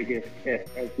be as big a hit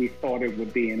as we thought it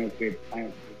would be and as we had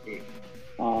planned it to be.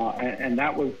 And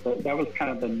that was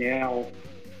kind of the nail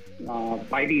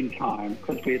biting time,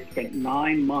 because we had spent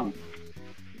 9 months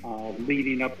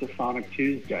leading up to Sonic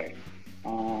Tuesday.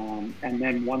 And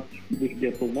then once we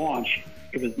did the launch,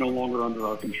 it was no longer under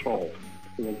our control.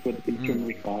 It was would the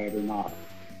consumer buy it or not.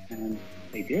 And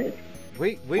they did.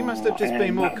 We must have just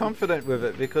been more confident with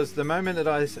it, because the moment that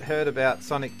I heard about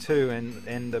Sonic 2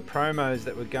 and the promos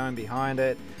that were going behind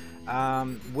it,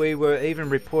 we were even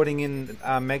reporting in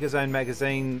Megazone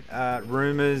magazine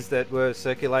rumours that were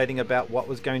circulating about what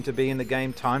was going to be in the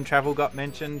game. Time travel got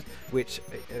mentioned, which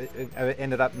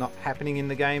ended up not happening in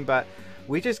the game, but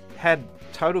we just had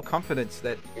total confidence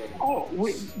that... Oh,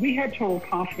 we had total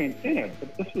confidence in it,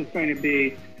 but this was going to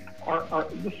be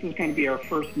our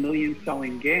first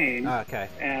million-selling game,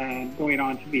 and going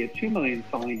on to be a 2 million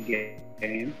selling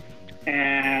game,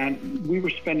 and we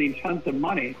were spending tons of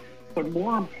money. But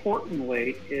more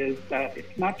importantly is that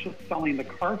it's not just selling the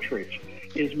cartridge,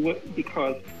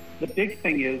 because the big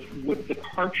thing is, would the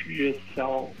cartridges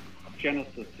sell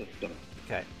Genesis systems?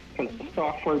 Okay. Because the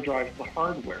software drives the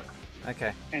hardware.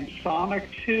 Okay. And Sonic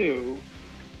 2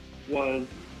 was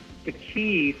the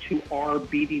key to our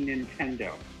beating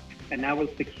Nintendo. And that was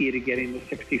the key to getting the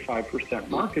 65%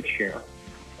 market share,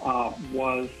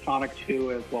 was Sonic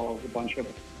 2, as well as a bunch of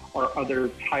our other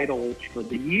titles for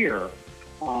the year.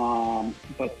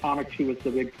 But Sonic 2 was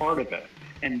the big part of it.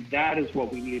 And that is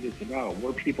what we needed to know.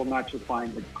 Were people not just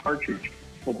buying the cartridge,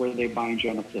 but were they buying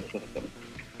Genesis systems?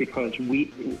 Because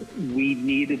we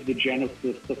needed the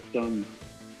Genesis system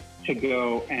to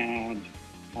go and,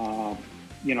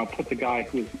 put the guy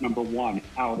who was number one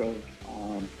out of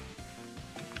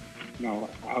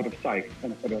sight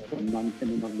and put us in the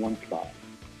number one spot.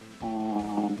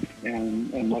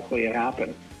 And luckily it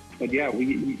happened. But yeah,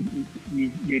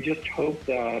 you just hope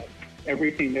that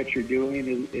everything that you're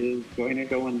doing is going to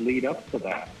go and lead up to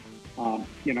that.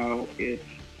 It's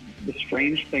the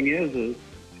strange thing is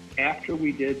after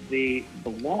we did the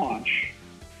launch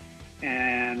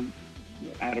and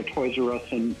at a Toys R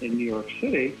Us in New York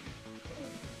City,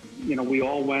 we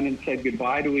all went and said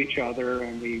goodbye to each other,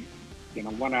 and we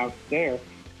went out there,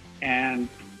 and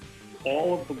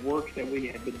all of the work that we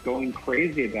had been going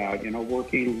crazy about,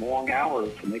 working long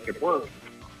hours to make it work,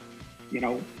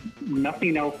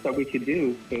 nothing else that we could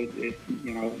do could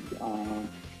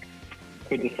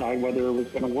decide whether it was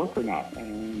going to work or not.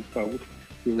 And so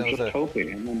we were just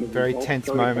hoping. And then the very tense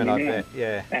moment, I bet.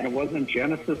 Yeah. And it wasn't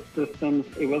Genesis systems.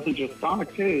 It wasn't just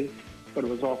Sonic 2, but it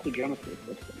was also Genesis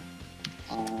systems.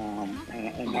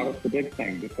 And that was the big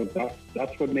thing, because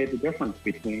that's what made the difference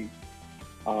between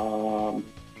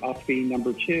us being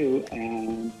number 2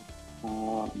 and,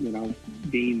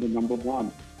 being the number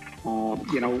 1.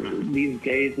 These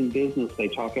days in business, they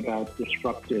talk about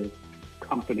disruptive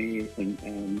companies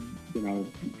and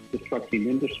disrupting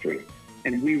industry.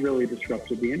 And we really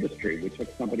disrupted the industry. We took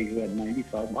somebody who had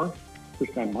 95%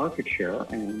 market share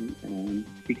and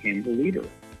became the leader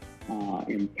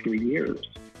in 3 years.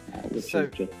 It was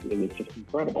just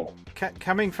incredible.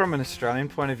 Coming from an Australian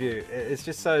point of view, it's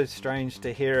just so strange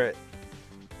to hear it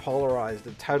polarized,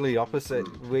 totally opposite.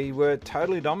 We were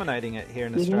totally dominating it here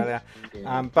in Australia.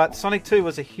 But Sonic 2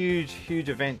 was a huge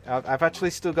event. I've actually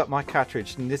still got my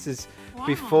cartridge, and this is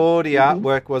before the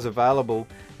artwork was available.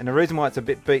 And the reason why it's a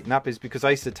bit beaten up is because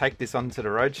I used to take this onto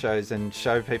the road shows and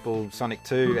show people Sonic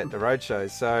 2 at the road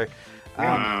shows. So,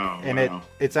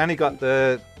 it's only got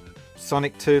the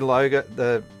Sonic 2 logo,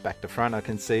 the back to front. I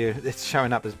can see it's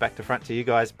showing up as back to front to you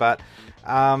guys. But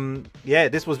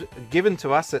this was given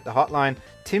to us at the hotline.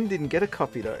 Tim didn't get a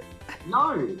copy though.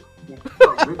 No.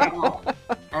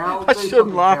 I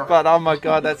shouldn't laugh, but oh my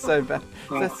god, that's so bad.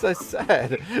 That's so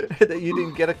sad that you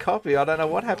didn't get a copy. I don't know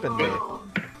what happened there.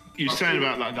 You're saying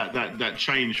about that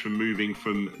change from moving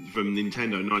from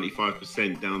Nintendo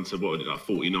 95% down to what, like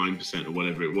 49% or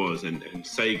whatever it was, and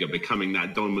Sega becoming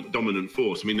that dominant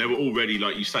force. I mean, they were already,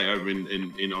 like you say, over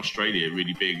in Australia,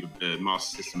 really big with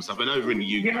Master System stuff, and over in the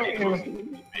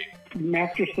UK.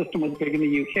 Master System was big in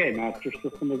the UK. Master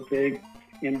System was big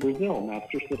in Brazil.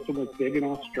 Master System was big in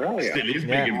Australia. Still is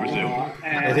big in Brazil.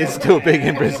 It is still big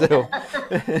in Brazil.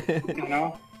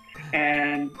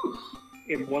 And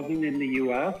it wasn't in the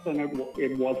US, and it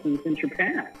wasn't in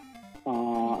Japan.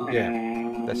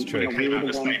 That's true. It came out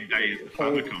the same day as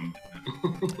Famicom.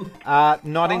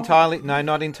 Not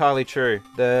entirely true.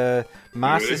 The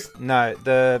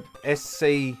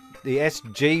the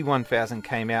SG 1000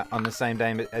 came out on the same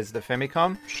day as the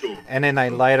Famicom. Sure. And then they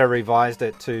later revised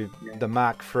it to the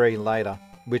Mark III later,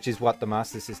 which is what the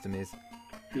Master System is.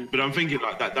 But I'm thinking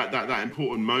like that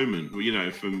important moment, you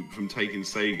know, from taking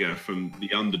Sega from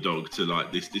the underdog to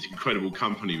like this incredible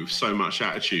company with so much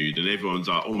attitude, and everyone's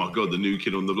like, oh my god, the new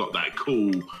kid on the block, that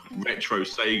cool retro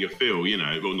Sega feel, you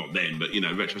know, well not then, but you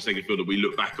know, retro Sega feel that we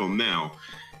look back on now.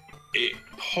 It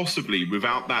possibly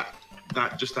without that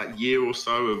year or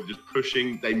so of just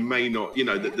pushing, they may not, you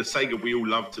know, the Sega we all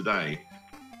love today.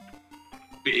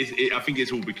 I think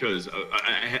it's all because,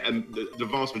 and the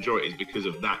vast majority is because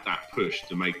of that push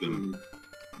to make them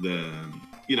the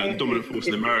dominant force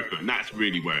in America, and that's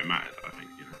really where it mattered. I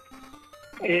think.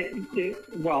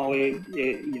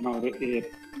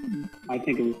 I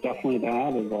think it was definitely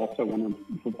that. It also when it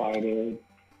provided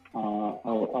a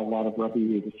lot of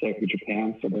revenue to Sega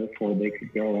Japan, so therefore they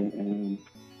could go and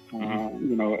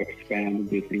expand and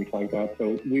do things like that.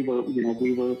 So we were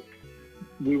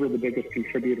the biggest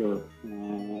contributor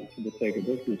to the Sega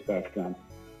business back then.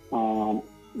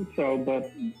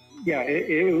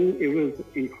 It was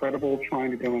incredible trying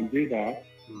to go and do that.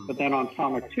 But then on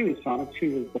Sonic 2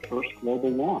 was the first global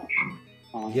launch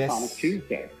on Sonic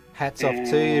Tuesday. Hats off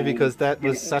to you, because that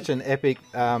was such an epic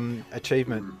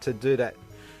achievement to do that.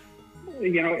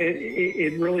 You know,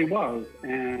 it really was.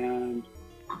 And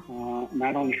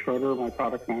Madeline Schroeder, my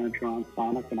product manager on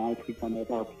Sonic, and I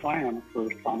presented our plan for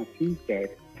Sonic Tuesday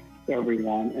to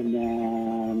everyone, and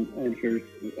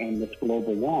this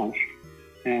global launch,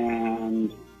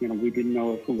 and we didn't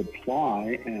know who would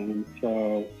fly, and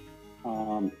so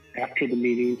after the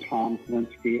meeting, Tom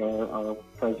Kalinske, our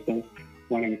president,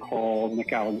 went and called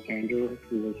Nick Alexander,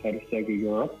 who was head of Sega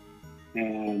Europe,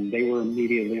 and they were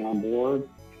immediately on board.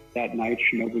 That night,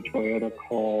 Shinobu Toyota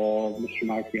called Mr.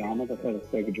 Nakayama, the head of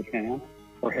Sega Japan,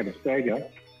 or head of Sega,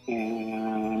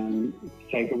 and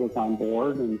Sega was on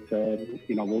board and said,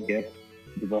 we'll get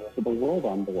the rest of the world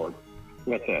on board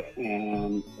with it.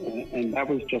 And that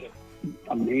was just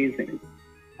amazing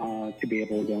to be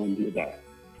able to go and do that,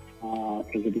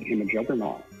 because it became a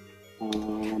juggernaut.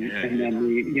 And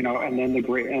then the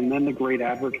great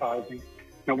advertising.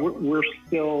 Now we're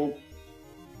still.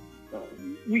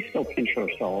 We still pinch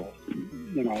ourselves,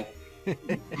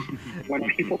 when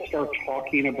people start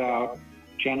talking about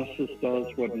Genesis does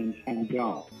what Nintendo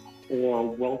don't,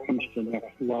 or Welcome to the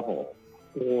Next Level,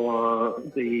 or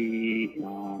the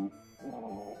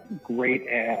great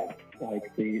ads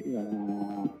like the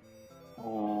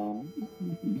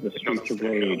Streets of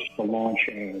Rage, the launch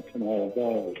ads, and all of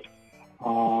those.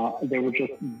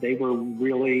 They were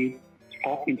really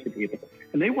talking to people.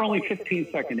 And they were only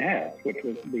 15-second ads, which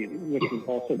was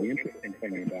also the interesting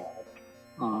thing about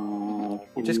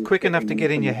it. Just quick enough to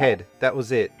get in your head. That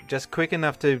was it. Just quick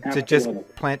enough to just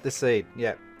plant the seed.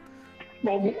 Yeah.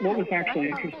 Well, what was actually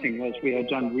interesting was we had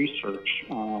done research,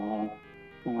 and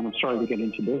I'm sorry to get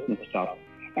into business stuff,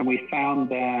 and we found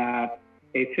that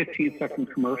a 15-second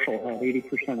commercial had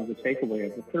 80% of the takeaway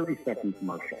of a 30-second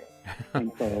commercial. And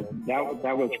so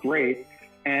that was great.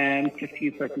 And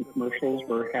 15-second commercials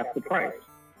were half the price.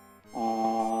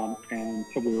 And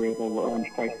so we were able to run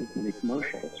twice as many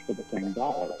commercials for the same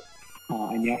dollar.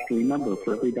 And you have to remember,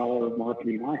 for every dollar of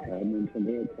marketing I had,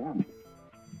 Nintendo had 10.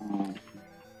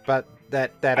 But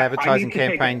that advertising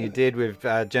campaign you did with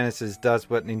Genesis does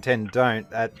what Nintendo don't.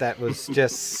 That was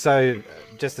just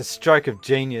a stroke of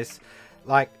genius.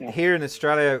 Like here in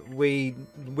Australia, we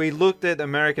looked at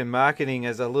American marketing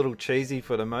as a little cheesy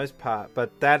for the most part,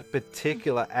 but that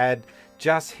particular ad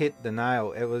just hit the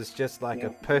nail. It was just like a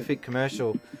perfect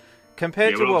commercial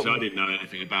compared to what. I didn't know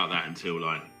anything about that until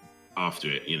like after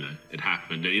it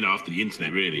happened. After the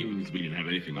internet, really, because we didn't have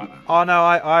anything like that. Oh no,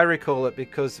 I recall it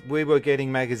because we were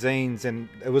getting magazines, and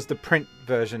it was the print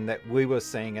version that we were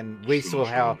seeing, and we saw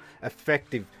how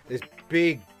effective this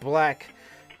big black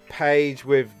page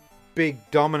with big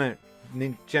dominant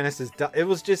Genesis. It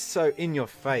was just so in your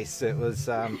face. It was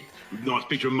nice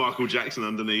picture of Michael Jackson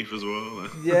underneath as well.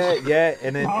 Yeah,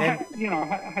 and then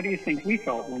how do you think we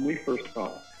felt when we first saw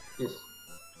it? Yes.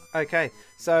 Okay,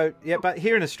 so but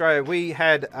here in Australia we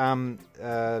had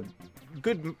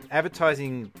good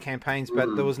advertising campaigns,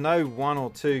 but there was no one or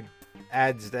two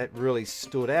ads that really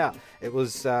stood out. It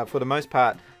was for the most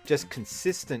part just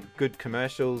consistent good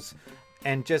commercials,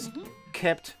 and just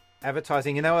kept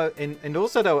advertising, and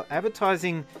also they were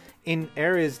advertising in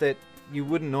areas that you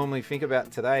wouldn't normally think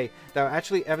about today. They were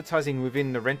actually advertising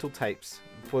within the rental tapes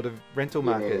for the rental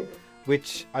market,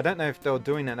 which I don't know if they were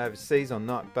doing that overseas or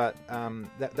not, but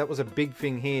that was a big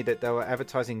thing here, that they were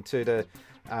advertising to the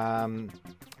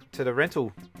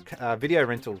rental, video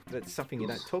rental. That's something you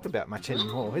don't talk about much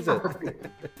anymore, is it?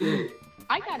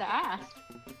 I gotta ask.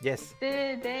 Yes.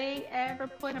 Did they ever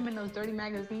put them in those dirty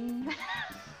magazines?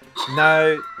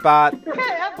 No, but...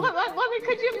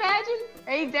 Could you imagine?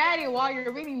 Hey, Daddy, while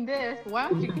you're reading this, why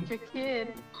don't you get your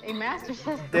kid a Master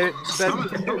System?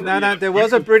 There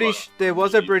was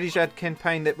a British ad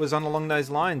campaign that was on along those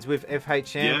lines with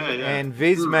FHM and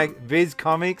Viz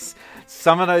Comics.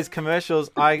 Some of those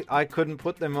commercials, I couldn't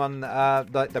put them on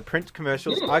like the print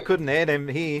commercials. I couldn't air them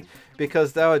here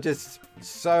because they were just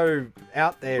so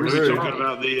out there. We're talking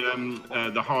about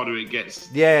the harder it gets.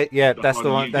 Yeah, that's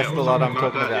the one. That's the lot I'm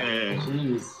talking about.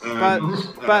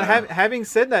 But having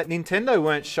said that, Nintendo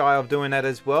weren't shy of doing that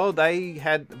as well. They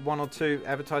had one or two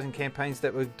advertising campaigns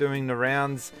that were doing the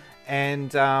rounds,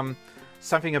 and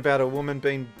something about a woman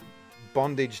being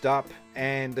bondaged up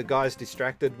and the guy's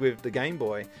distracted with the Game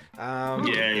Boy. But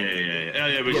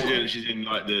she's in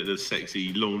like the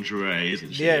sexy lingerie,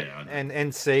 isn't she? And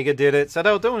Sega did it, so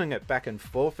they were doing it back and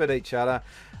forth at each other.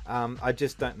 I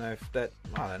just don't know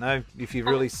if you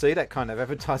really see that kind of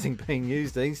advertising being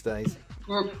used these days.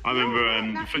 I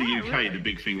remember for the UK, the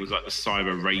big thing was like the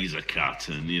Cyber Razor cut,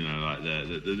 and like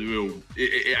the real.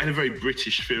 It had a very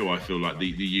British feel. I feel like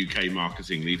the UK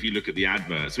marketing. If you look at the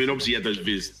adverts, I mean, obviously you had those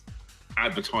Viz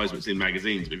advertisements in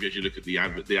magazines, but if you actually look at the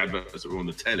adverts that were on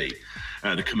the telly,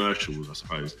 the commercials, I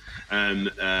suppose, and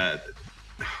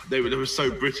they were so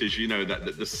British, that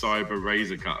the Cyber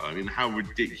Razor cut. I mean, how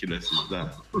ridiculous is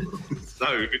that?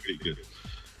 So ridiculous.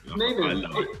 I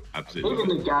love it. Absolutely.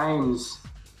 Even the games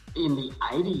in the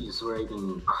 80s were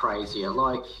even crazier.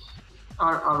 Like,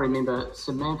 I remember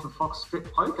Samantha Fox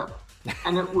Strip Poker,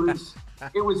 and it was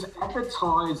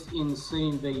advertised in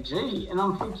CMVG, and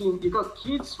I'm thinking, you've got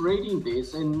kids reading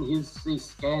this, and here's this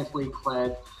scantily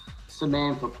clad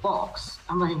Samantha Fox.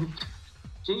 I mean,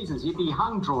 Jesus, you'd be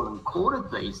hung, drawn, and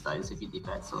quartered these days if you did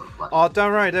that sort of play. Oh,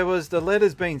 don't worry, there was the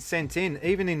letters being sent in,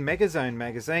 even in Megazone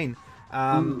magazine.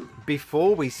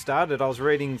 Before we started, I was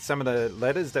reading some of the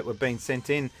letters that were being sent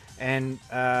in, and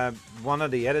one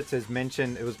of the editors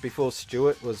mentioned, it was before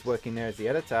Stuart was working there as the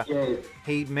editor,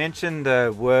 he mentioned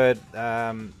the word,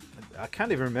 I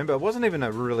can't even remember, it wasn't even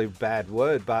a really bad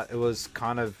word, but it was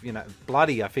kind of,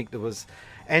 bloody, I think there was,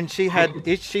 and she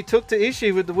took to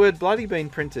issue with the word bloody being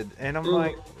printed, and I'm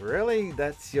like, really?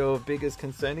 That's your biggest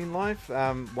concern in life?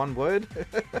 One word?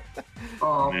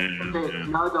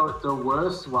 The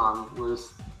worst one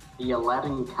was the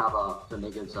Aladdin cover for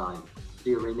Megazone. Do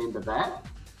you remember that?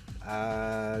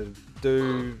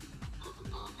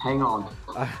 Hang on.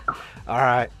 All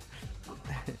right.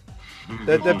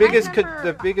 The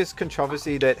biggest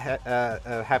controversy that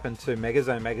happened to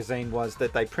Megazone magazine was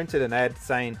that they printed an ad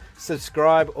saying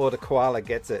subscribe or the koala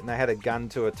gets it, and they had a gun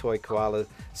to a toy koala,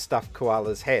 stuffed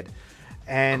koala's head,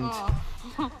 and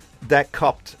that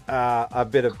copped a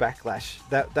bit of backlash.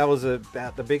 That was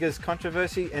about the biggest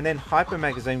controversy. And then Hyper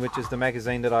Magazine, which is the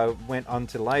magazine that I went on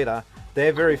to later,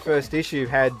 their very first issue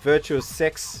had virtuous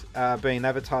sex being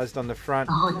advertised on the front.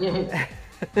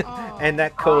 And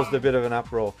that caused a bit of an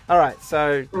uproar. All right,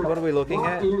 so what are we looking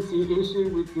at? What is the issue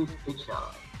with this picture?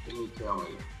 Can you tell me?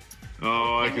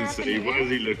 Oh, I can see. Where's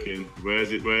he looking?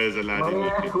 Where's Aladdin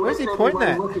looking? Where's he pointing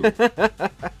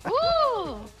at?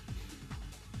 Ooh!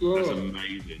 That's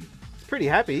amazing. It's pretty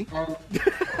happy.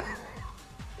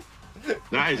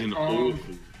 That is an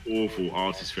awful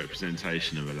artist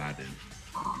representation of Aladdin.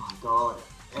 Oh my god!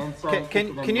 And so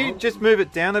can you just move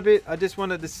it down a bit? I just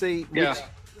wanted to see which,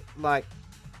 like,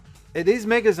 it is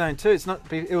Megazone too. It's not.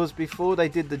 It was before they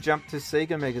did the jump to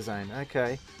Sega Megazone.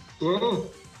 Okay. Yeah.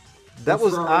 That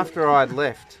was after I'd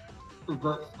left.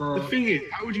 The thing is,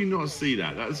 how would you not see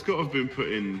that? That's got to have been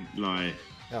put in, like...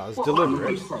 Oh, it's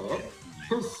deliberate. I say it,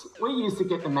 because we used to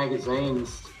get the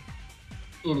magazines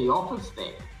in the office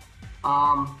there.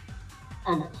 And so I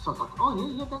was like,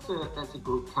 oh yeah, that's a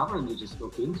good cover, and you just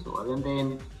look into it. And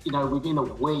then, you know, within a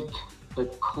week, the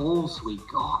calls we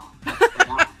got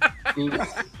about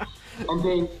this. And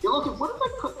then you look at, what did they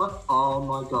put? Like, oh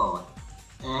my God.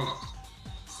 And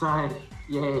so,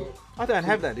 yeah. I don't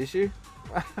have that issue.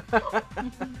 Well,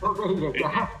 there you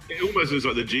go. It almost looks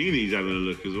like the genie's having a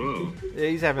look as well. Yeah,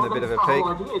 he's having a bit of a peek.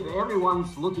 peek.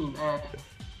 Everyone's looking at.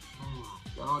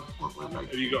 Oh God,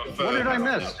 have you got? What did I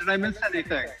miss? Did I miss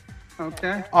anything?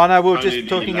 Okay. Oh no, we were just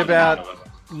talking about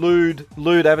lewd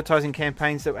advertising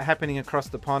campaigns that were happening across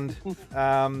the pond.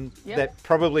 That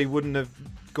probably wouldn't have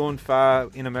gone far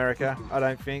in America, I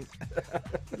don't think.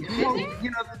 Well,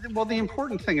 you know, the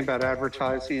important thing about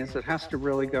advertising is it has to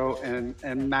really go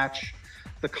and match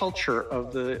the culture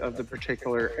of the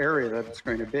particular area that it's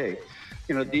going to be.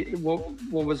 You know,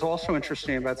 what was also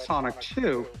interesting about Sonic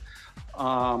 2,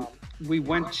 we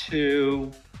went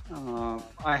to,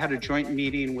 I had a joint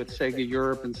meeting with Sega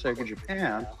Europe and Sega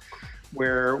Japan,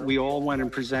 where we all went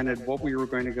and presented what we were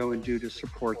going to go and do to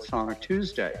support Sonic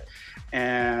Tuesday,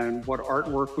 and what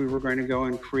artwork we were going to go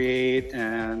and create,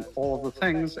 and all of the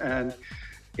things. And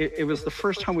it was the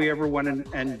first time we ever went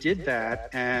and did that,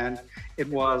 and it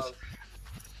was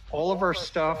all of our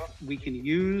stuff. We can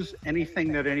use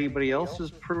anything that anybody else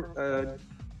is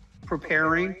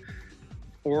preparing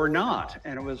or not,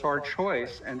 and it was our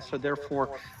choice. And so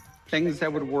therefore, things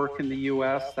that would work in the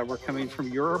U.S. that were coming from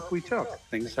Europe, we took.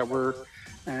 Things that were,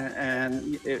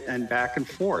 and back and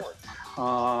forth.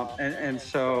 And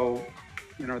so,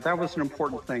 you know, that was an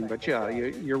important thing. But yeah,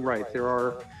 you're right. There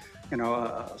are, you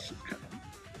know,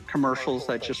 commercials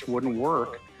that just wouldn't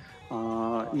work,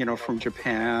 you know, from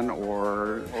Japan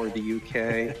or the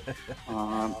UK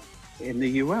in the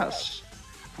US,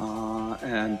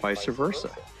 and vice versa.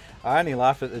 I only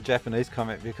laugh at the Japanese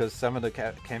comment because some of the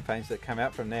campaigns that come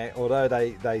out from there, although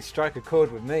they strike a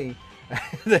chord with me,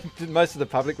 most of the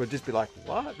public would just be like,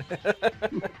 what?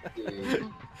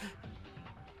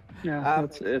 Yeah,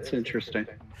 it's interesting.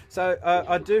 So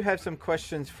I do have some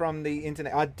questions from the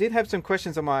internet. I did have some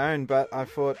questions on my own, but I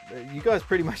thought you guys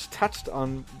pretty much touched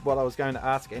on what I was going to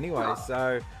ask anyway.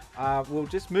 So we'll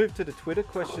just move to the Twitter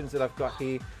questions that I've got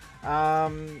here.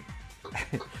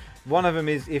 One of them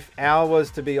is, if Al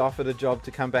was to be offered a job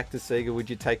to come back to Sega,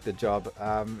 would you take the job?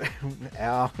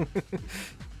 Al?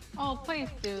 Oh, please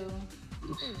do.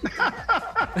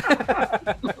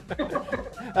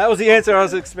 That was the answer I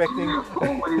was expecting.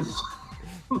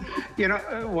 You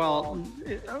know, well,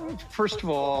 first of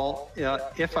all,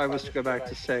 if I was to go back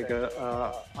to Sega,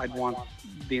 I'd want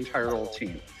the entire old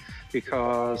team,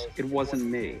 because it wasn't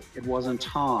me, it wasn't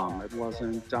Tom, it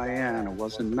wasn't Diane, it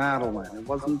wasn't Madeline, it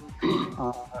wasn't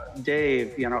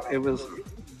Dave. You know,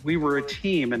 we were a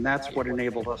team, and that's what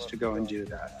enabled us to go and do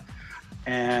that.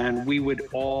 And we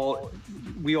all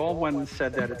went and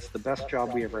said that it's the best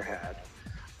job we ever had.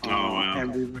 Wow.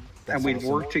 And we'd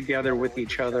work together with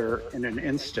each other in an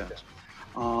instant.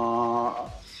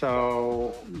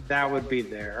 So that would be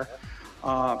there.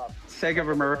 Sega of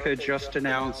America just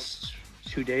announced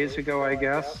 2 days ago, I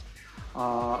guess,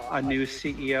 a new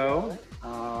CEO.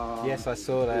 Yes, I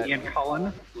saw that. Ian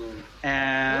Cullen.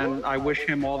 And I wish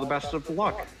him all the best of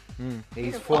luck.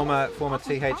 He's former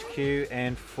THQ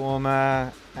and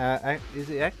former is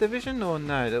it Activision or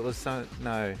no? That was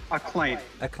no. Acclaim.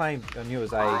 I knew it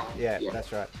was A. Yeah,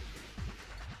 that's right.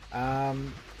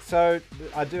 So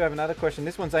I do have another question.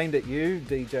 This one's aimed at you,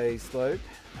 DJ Slope.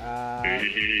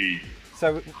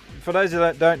 So for those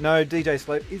that don't know, DJ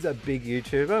Slope is a big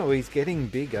YouTuber. Well, he's getting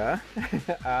bigger.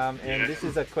 And this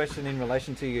is a question in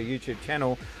relation to your YouTube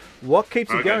channel. What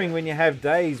keeps you going when you have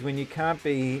days when you can't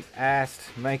be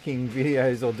asked making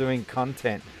videos or doing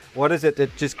content? What is it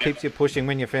that just keeps you pushing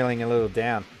when you're feeling a little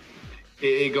down?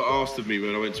 It got asked of me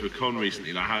when I went to a con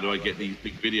recently, like, how do I get these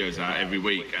big videos out every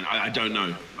week? And I don't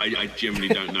know. I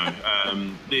genuinely don't know.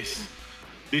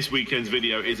 This weekend's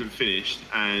video isn't finished,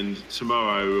 and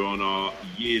tomorrow we're on our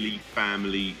yearly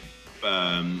family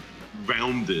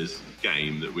rounders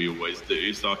game that we always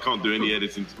do, so I can't do any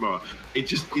editing tomorrow.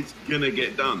 It's gonna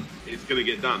get done. It's gonna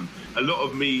get done. A lot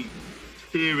of me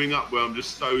tearing up where I'm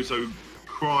just so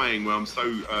crying, where I'm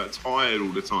so tired all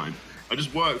the time. I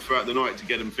just work throughout the night to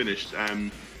get them finished,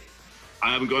 and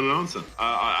I haven't got an answer.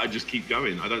 I just keep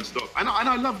going. I don't stop, and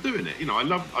I love doing it. You know, I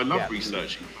love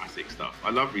researching classic stuff. I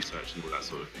love researching all that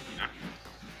sort of thing.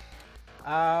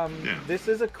 You know. This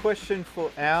is a question for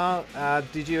Al.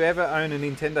 Did you ever own a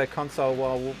Nintendo console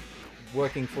while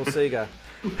working for Sega?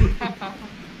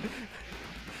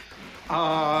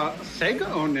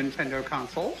 Sega owned Nintendo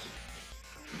consoles.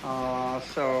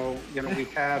 So, you know, we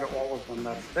had all of them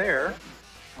that's there.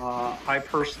 I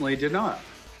personally did not.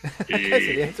 Okay,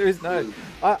 so the answer is no.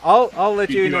 I'll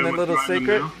let you in on a little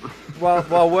secret.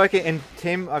 While working, and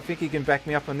Tim, I think you can back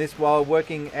me up on this. While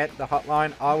working at the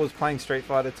hotline, I was playing Street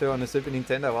Fighter 2 on the Super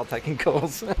Nintendo while taking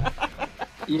calls.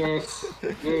 Yes.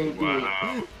 Yeah,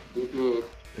 Wow. you did.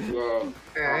 Yeah.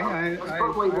 Okay, That's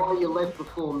probably why you left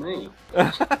before me.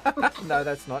 No,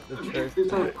 that's not the truth.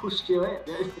 Because I pushed you out.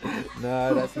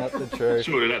 No, that's not the truth.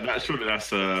 Surely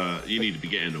that's you need to be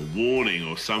getting a warning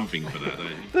or something for that, don't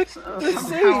you? The Somehow I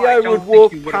CEO don't would think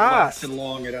walk you would have past. lasted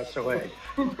long at SOA.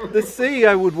 The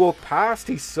CEO would walk past.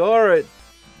 He saw it.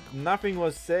 Nothing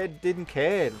was said. Didn't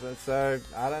care. So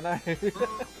I don't know.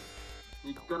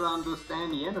 You've got to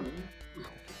understand the enemy.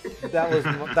 That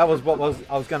was what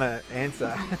I was going to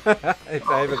answer if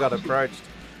I ever got approached.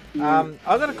 I've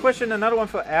got a question, another one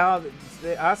for Al.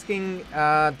 They're asking,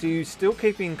 do you still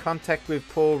keep in contact with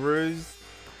Paul Ruse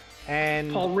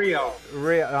and Paul Rio?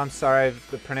 I'm sorry,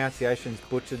 the pronunciation's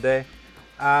butchered there.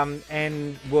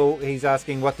 And well, he's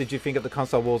asking, what did you think of the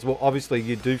console wars? Well, obviously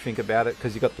you do think about it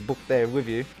because you got the book there with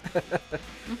you.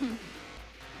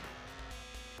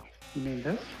 You mean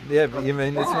this? Yeah, but you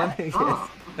mean this one? Yes.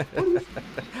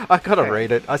 I gotta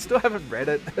read it. I still haven't read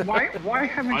it. Why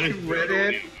haven't you read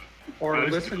it or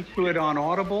listened to it on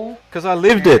Audible? Because I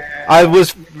lived it. I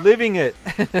was living it.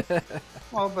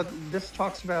 Well, but this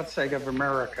talks about Sega of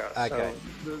America, Okay.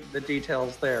 so the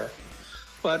details there.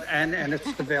 But and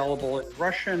it's available in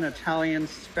Russian, Italian,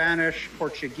 Spanish,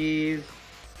 Portuguese,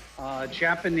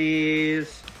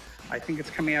 Japanese. I think it's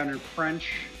coming out in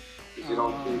French. Is it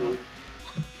on Kindle?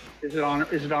 Is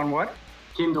it on what?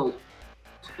 Kindle.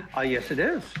 Yes, it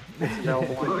is. It's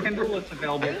available on Kindle. It's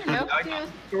available in the iTunes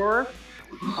store.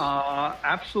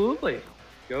 Absolutely,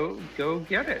 go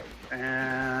get it,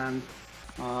 and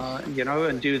you know,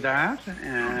 and do that,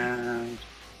 and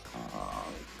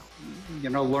you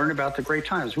know, learn about the great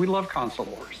times. We love console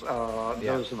wars.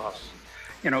 Those of us,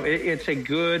 you know, it's a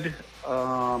good.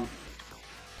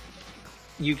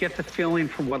 You get the feeling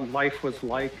for what life was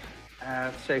like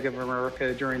at Sega of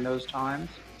America during those times.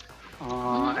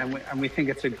 And we think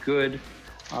it's a good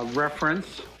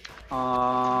reference.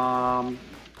 How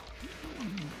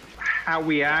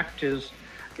we act is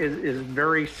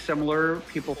very similar.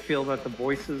 People feel that the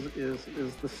voices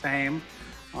is the same,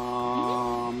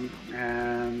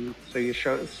 and so you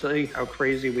see how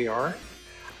crazy we are.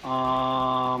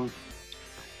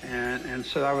 And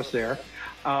so I was there.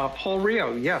 Paul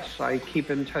Rio, yes, I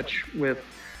keep in touch with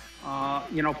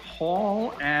you know,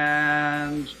 Paul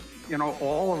and you know,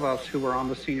 all of us who were on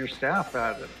the senior staff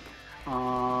at it.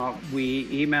 We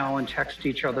email and text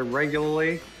each other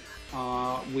regularly.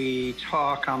 We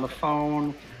talk on the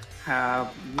phone,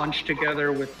 have lunch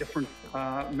together with different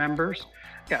members.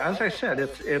 Yeah, as I said,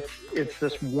 it's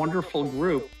this wonderful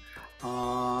group,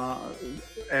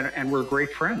 and we're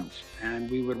great friends.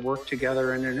 And we would work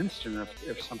together in an instant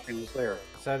if something was there.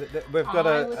 So we've got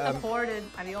I was supported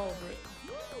by the old group.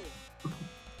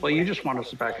 Well, you just want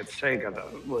us back at Sega, though.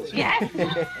 Was Yes.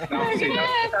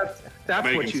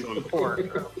 That's what you Sonic. support.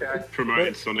 Okay.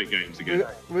 Promoting Sonic games again.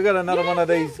 We got another one of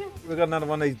these. We got another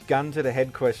one of these gun to the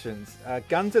head questions.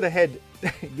 Gun to the head,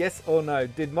 yes or no?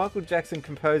 Did Michael Jackson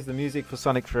compose the music for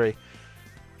Sonic 3?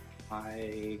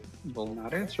 I will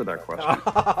not answer that question.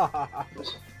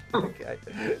 Okay,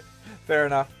 fair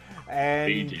enough.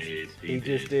 And He did. He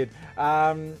just did.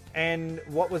 And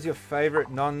what was your favorite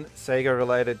non-Sega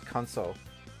related console?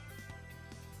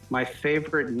 My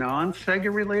favorite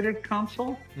non-Sega related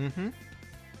console? Mm-hmm.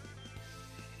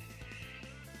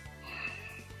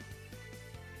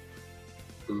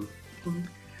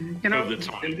 You know, Of the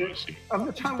time, actually. of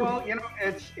the time. Well, you know,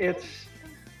 it's.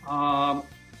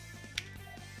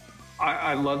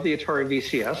 I love the Atari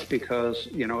VCS because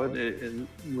you know it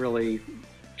really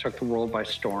took the world by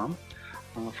storm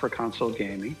for console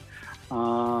gaming.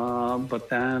 But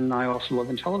then I also love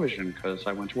Intellivision because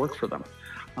I went to work for them.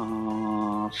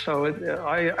 So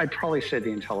I'd probably say the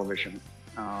Intellivision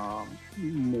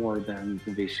more than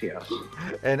the VCS.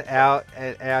 And Al,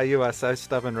 you are so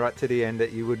stubborn right to the end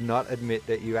that you would not admit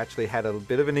that you actually had a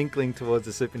bit of an inkling towards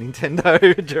the Super Nintendo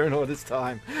during all this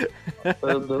time.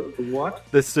 The what?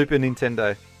 The Super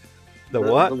Nintendo. The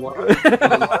what? The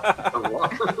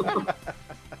what?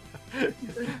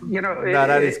 no,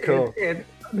 that is cool.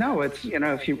 No, it's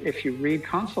if you read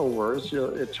Console Wars,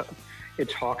 it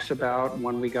talks about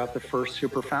when we got the first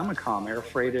Super Famicom air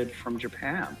freighted from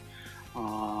Japan,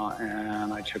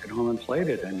 and I took it home and played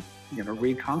it, and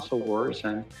read Console Wars,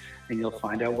 and you'll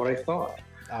find out what I thought.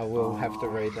 I will have to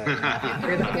read that.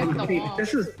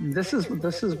 This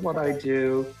is what I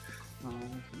do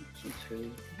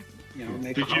to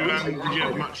make. Did you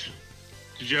have much?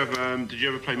 Did you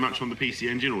ever play much on the PC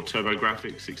Engine or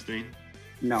TurboGrafx 16?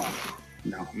 No.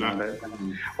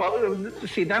 Well,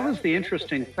 see, that was the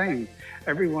interesting thing.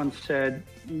 Everyone said,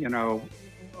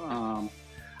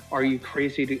 are you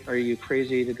crazy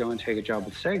to go and take a job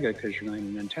with Sega because you're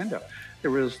going to Nintendo? There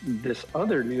was this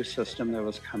other new system that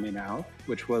was coming out,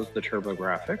 which was the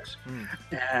TurboGrafx,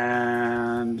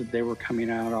 and they were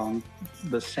coming out on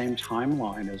the same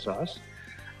timeline as us.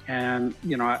 And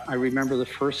I remember the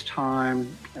first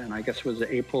time, and I guess it was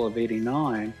April of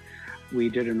 '89. We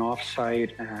did an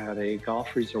offsite at a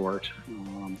golf resort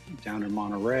down in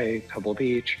Monterey, Pebble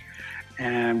Beach,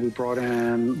 and we brought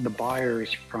in the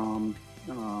buyers from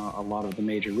a lot of the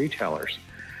major retailers.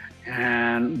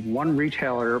 And one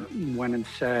retailer went and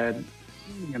said,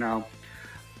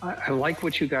 I like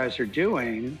what you guys are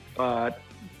doing, but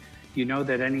you know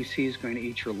that NEC is going to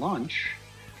eat your lunch.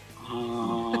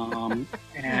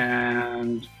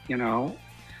 And, Do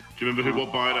you remember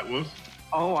what buyer that was?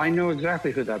 Oh, I know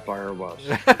exactly who that buyer was.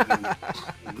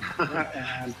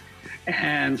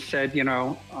 and said,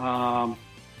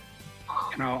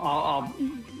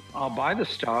 I'll buy the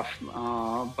stuff,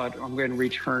 but I'm going to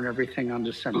return everything on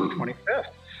December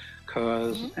 25th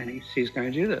because NEC is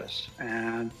going to do this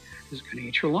and is going to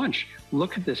eat your lunch.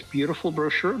 Look at this beautiful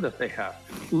brochure that they have.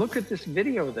 Look at this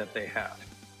video that they have.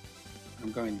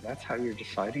 I'm going, that's how you're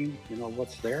deciding,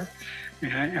 what's there?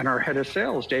 And our head of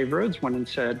sales, Dave Rhodes, went and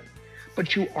said,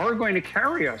 but you are going to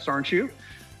carry us, aren't you?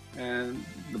 And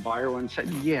the buyer went and said,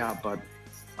 yeah, but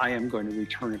I am going to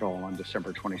return it all on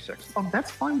December 26th. Oh, that's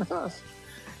fine with us.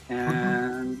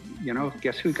 And,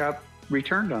 guess who got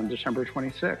returned on December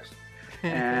 26th?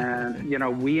 And,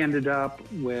 we ended up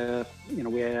with,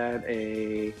 we had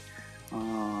a,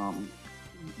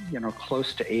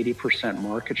 close to 80%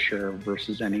 market share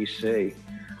versus NEC.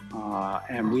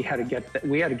 And we had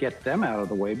to get them out of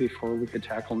the way before we could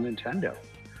tackle Nintendo.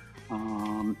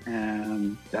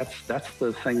 And that's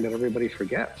the thing that everybody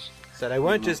forgets. So they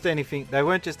weren't just anything. They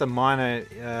weren't just a minor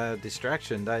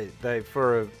distraction. They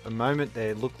for a moment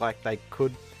there looked like they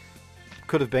could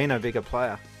have been a bigger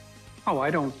player. Oh,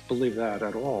 I don't believe that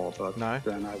at all. But no.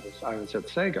 Then I was at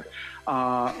Sega.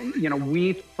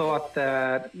 We thought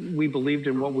that we believed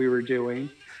in what we were doing,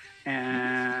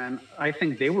 and I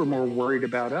think they were more worried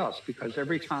about us because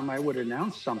every time I would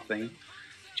announce something,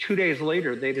 2 days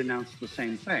later they'd announce the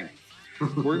same thing.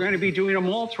 We're going to be doing a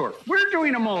mall tour. We're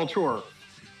doing a mall tour.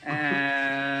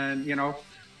 And,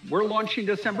 we're launching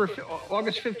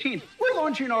August 15th. We're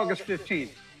launching August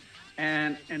 15th.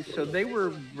 And so they were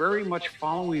very much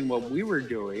following what we were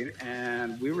doing.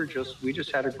 And we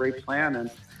just had a great plan. And,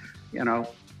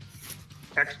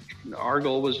 our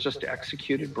goal was just to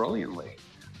execute it brilliantly.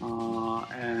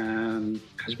 And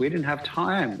because we didn't have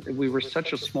time, we were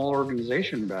such a small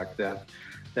organization back then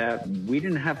that we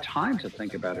didn't have time to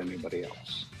think about anybody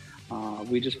else.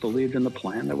 We just believed in the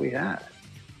plan that we had.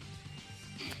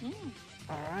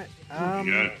 All right. I'm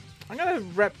going to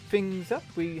wrap things up.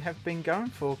 We have been going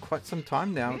for quite some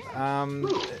time now.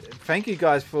 Thank you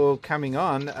guys for coming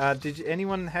on. Did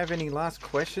anyone have any last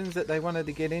questions that they wanted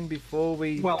to get in before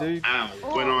we do? Go on.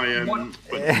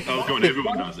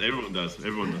 Everyone does.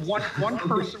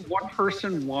 One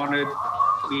person wanted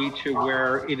me to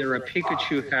wear either a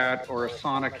Pikachu hat or a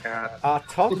Sonic hat.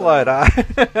 Top loader.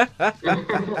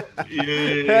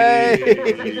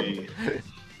 Yay!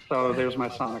 So there's my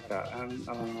Sonic hat. And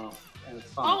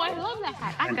I love that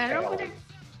hat. I got it over there.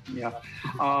 Yeah.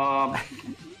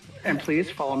 And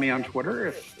please follow me on Twitter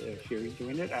if you're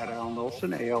doing it at Alan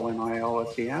Nilsen,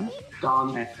 ALNILSEN,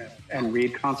 and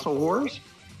read Console Wars.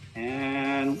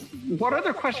 And what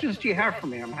other questions do you have for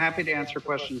me? I'm happy to answer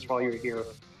questions while you're here.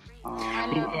 I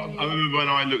remember when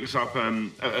I looked up,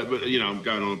 I'm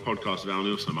going on a podcast with Alan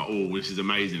Nilsen. I'm like, oh, this is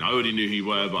amazing. I already knew who you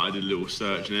were, but I did a little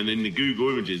search. And then in the Google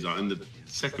images, in the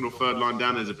second or third line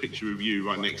down, there's a picture of you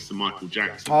right next to Michael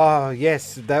Jackson. Oh,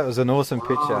 yes. That was an awesome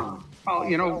picture.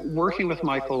 Working with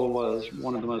Michael was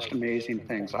one of the most amazing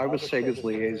things. I was Sega's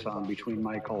liaison between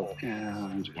Michael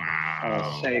and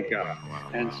Sega.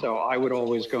 And so I would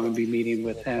always go and be meeting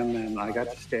with him, and I got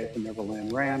to stay at the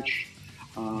Neverland Ranch.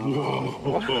 That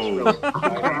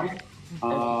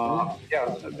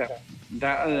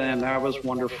was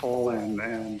wonderful,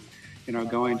 and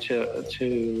going to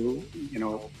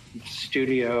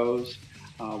studios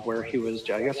where he was.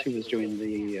 I guess he was doing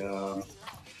the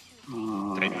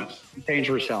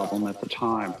Dangerous album at the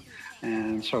time,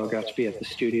 and so I got to be at the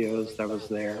studios that was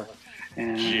there.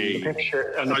 And the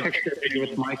picture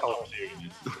with Michael.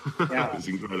 Yeah, it's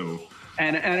incredible.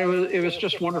 And it was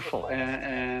just wonderful.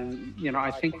 And I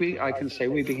think I can say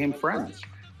we became friends.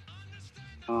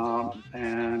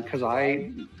 And because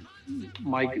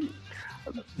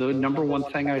the number one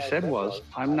thing I said was,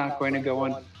 I'm not going to go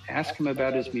and ask him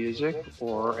about his music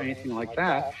or anything like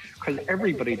that, because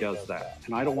everybody does that,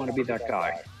 and I don't want to be that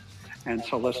guy. And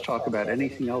so let's talk about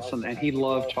anything else. And he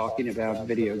loved talking about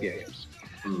video games.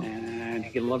 And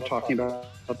he loved talking about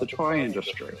the toy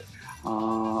industry.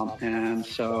 And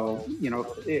so,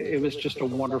 it was just a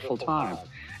wonderful time.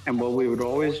 And what we would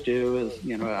always do is,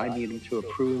 I needed to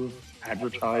approve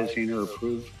advertising or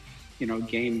approve,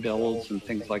 game builds and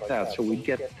things like that. So we'd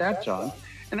get that done.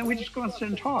 And then we just go and sit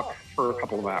and talk for a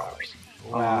couple of hours.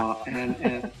 Wow.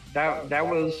 And that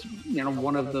was,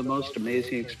 one of the most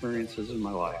amazing experiences in my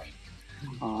life.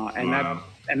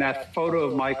 And that photo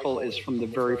of Michael is from the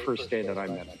very first day that I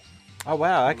met him. Oh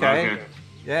wow! Okay.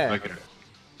 Yeah. Okay.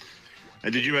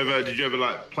 And did you ever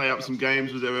like play up some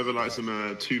games? Was there ever like some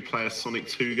 2-player Sonic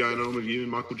 2 going on with you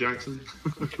and Michael Jackson?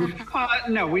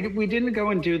 No, we didn't go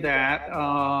and do that.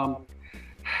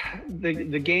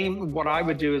 The game, what I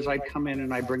would do is I'd come in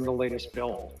and I'd bring the latest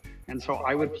build. And so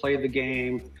I would play the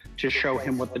game to show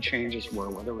him what the changes were,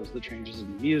 whether it was the changes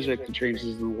in the music, the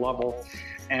changes in the level.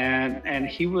 And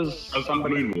he was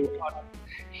somebody who,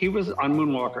 he was on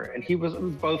Moonwalker, and he was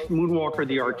both Moonwalker,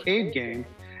 the arcade game,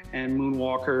 and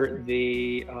Moonwalker,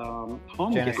 the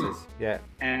home Genesis, game. Yeah.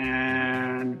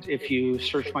 And if you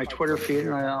search my Twitter feed,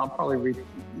 and I'll probably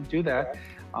do that,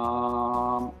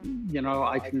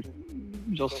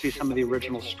 you'll see some of the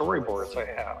original storyboards I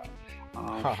have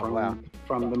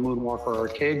from the Moonwalker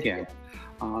arcade game.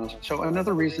 So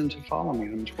another reason to follow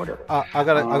me on Twitter. I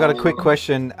got a quick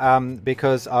question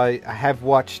because I have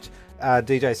watched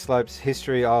DJ Slope's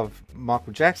history of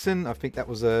Michael Jackson. I think that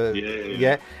was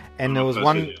and there was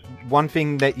one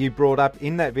thing that you brought up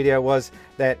in that video was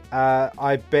that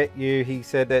I bet you he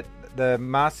said that the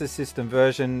Master System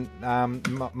version,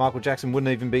 Michael Jackson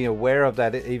wouldn't even be aware of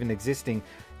that even existing.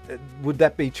 Would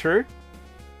that be true?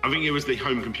 I think it was the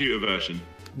home computer version.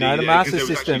 No, the Master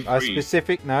System. I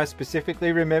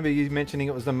specifically remember you mentioning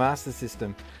it was the Master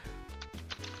System.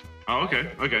 Oh,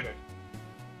 okay.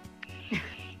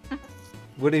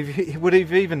 Would he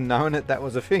have even known that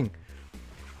was a thing?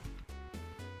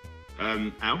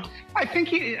 Al? I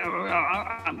think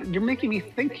you're making me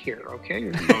think here. Okay,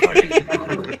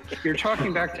 you're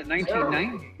talking back to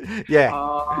 1990. Yeah.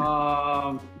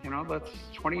 That's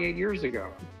 28 years ago.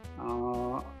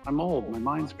 I'm old. My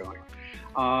mind's going.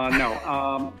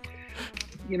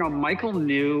 Michael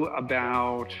knew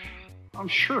about. I'm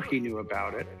sure he knew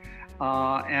about it,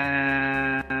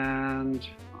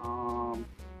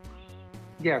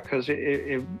 because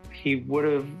he would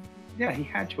have. Yeah, he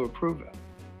had to approve it.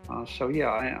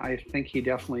 I think he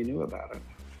definitely knew about it.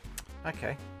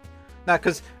 Okay. No,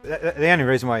 because the only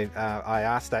reason why I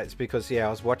asked that is because I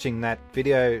was watching that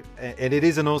video, and it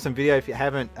is an awesome video. If you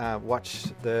haven't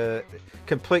watched the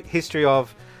complete history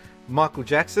of Michael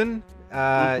Jackson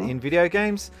in video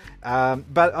games,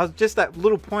 but I was just that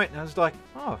little point, and I was like,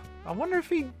 oh, I wonder if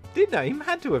he did know. He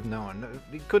had to have known.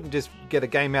 He couldn't just get a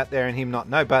game out there and him not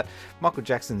know. But Michael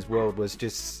Jackson's world was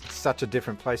just such a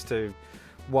different place to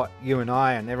what you and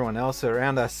I and everyone else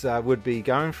around us would be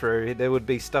going through. There would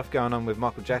be stuff going on with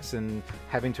Michael Jackson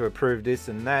having to approve this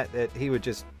and that he would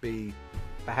just be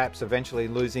perhaps eventually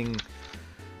losing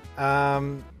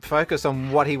focus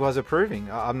on what he was approving.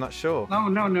 I'm not sure.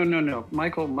 No.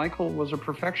 Michael was a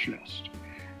perfectionist.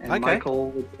 And okay.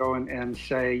 Michael would go and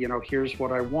say, here's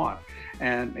what I want.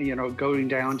 And, going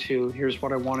down to here's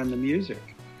what I want in the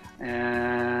music.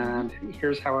 And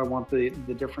here's how I want the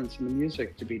difference in the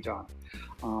music to be done.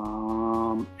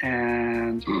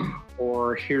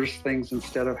 Or here's things,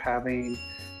 instead of having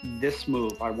this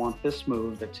move, I want this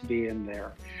move to be in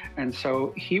there. And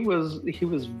so he was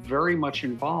very much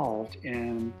involved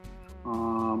in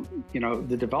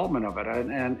the development of it.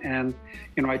 And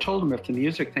I told him if the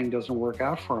music thing doesn't work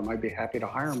out for him, I'd be happy to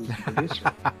hire him as a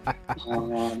producer.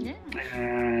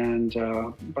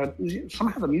 But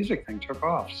somehow the music thing took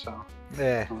off. So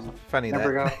Yeah, funny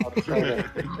never that. got to say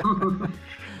that.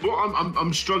 Well,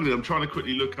 I'm struggling. I'm trying to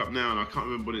quickly look up now, and I can't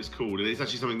remember what it's called. And it's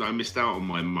actually something that I missed out on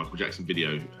my Michael Jackson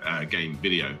game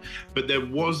video. But there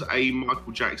was a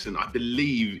Michael Jackson, I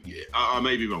believe, I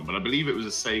may be wrong, but I believe it was a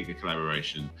Sega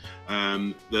collaboration.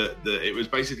 That it was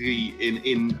basically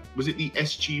in was it the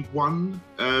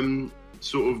SG-1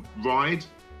 sort of ride?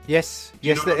 Yes,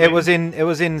 it was in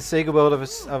Sega World of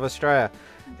Australia,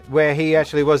 where he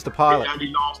actually was the pilot. It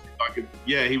only lasted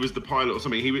he was the pilot or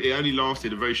something. It only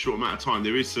lasted a very short amount of time.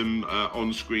 There is some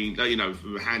on-screen,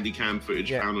 handy cam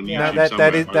footage found on YouTube.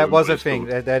 No, that was a thing.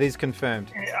 That is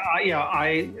confirmed.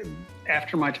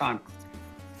 After my time.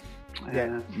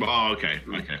 Yeah. Oh, okay.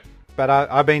 But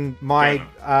I've been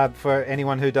for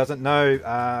anyone who doesn't know,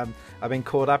 I've been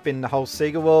caught up in the whole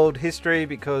Sega World history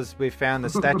because we found the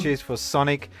statues for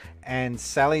Sonic and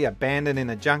Sally abandoned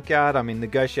in a junkyard. I'm in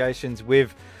negotiations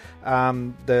with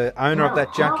the owner of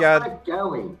that junkyard. How's that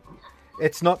going?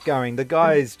 It's not going. The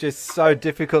guy is just so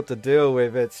difficult to deal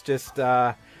with. It's just,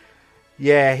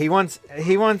 he wants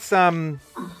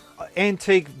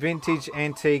vintage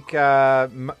antique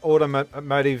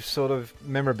automotive sort of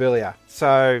memorabilia.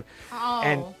 So,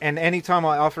 and anytime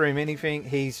I offer him anything,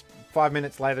 he's 5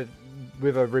 minutes later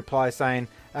with a reply saying,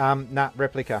 nah,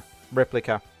 replica.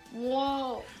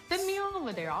 Whoa. Send me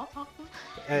over there. I'll talk to him.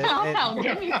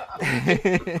 Give me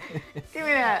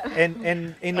that.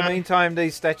 And in the meantime,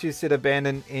 these statues sit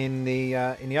abandoned in the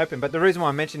open. But the reason why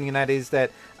I'm mentioning that is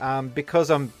that because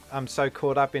I'm so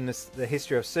caught up in the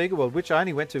history of Sega World, which I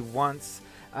only went to once,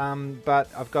 but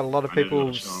I've got a lot of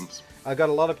people. I got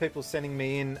a lot of people sending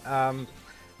me in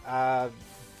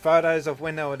photos of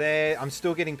when they were there. I'm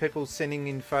still getting people sending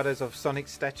in photos of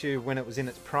Sonic's statue when it was in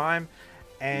its prime.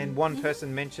 And one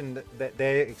person mentioned that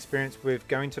their experience with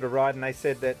going to the ride, and they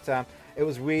said that it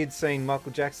was weird seeing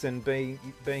Michael Jackson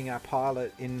being our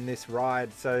pilot in this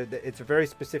ride. So it's a very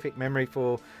specific memory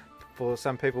for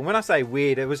some people. When I say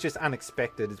weird, it was just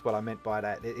unexpected is what I meant by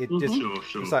that. It just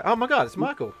it's like, oh my God, it's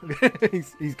Michael.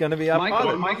 he's going to be our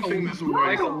pilot.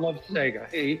 Michael loves Sega.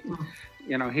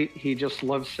 He just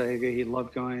loves Sega. He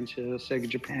loved going to Sega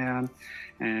Japan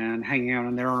and hanging out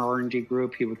in their R&D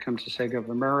group. He would come to Sega of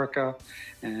America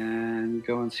and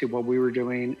go and see what we were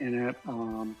doing in it.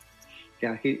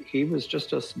 He was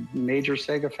just a major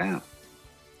Sega fan.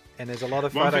 And there's a lot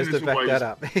of photos to back that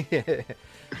up. Yeah.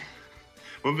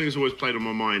 One thing that's always played on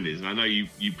my mind is, and I know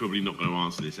you're probably not going to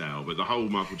answer this, Al, but the whole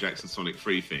Michael Jackson Sonic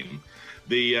 3 thing,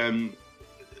 the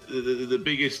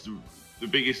biggest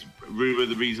rumor,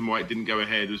 the reason why it didn't go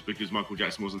ahead was because Michael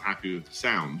Jackson wasn't happy with the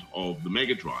sound of the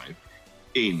Mega Drive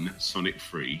in Sonic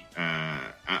 3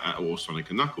 or Sonic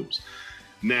and Knuckles.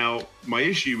 Now, my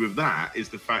issue with that is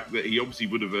the fact that he obviously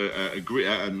would have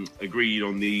agreed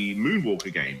on the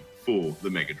Moonwalker game for the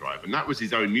Mega Drive, and that was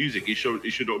his own music. It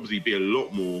should obviously be a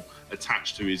lot more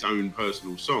attached to his own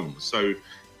personal songs. So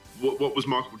what was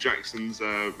Michael Jackson's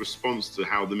response to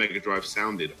how the Mega Drive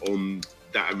sounded on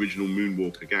that original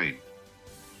Moonwalker game?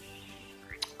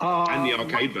 And the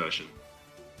arcade version.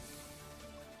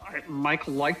 Mike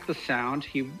liked the sound.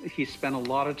 He spent a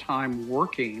lot of time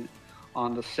working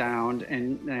on the sound,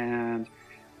 and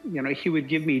he would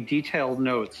give me detailed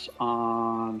notes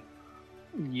on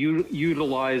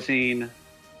utilizing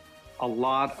a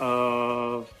lot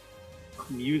of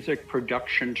music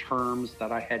production terms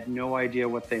that I had no idea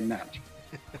what they meant.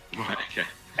 Okay.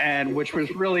 And which was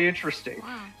really interesting.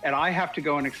 Wow. And I have to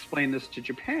go and explain this to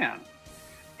Japan.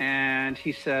 And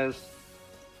he says,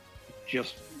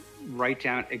 just write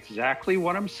down exactly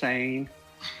what I'm saying.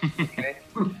 Okay?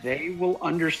 They will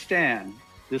understand.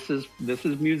 This is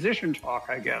musician talk,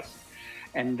 I guess.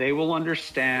 And they will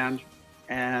understand,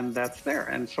 and that's there.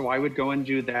 And so I would go and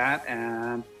do that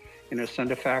and,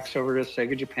 send a fax over to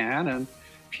Sega Japan, and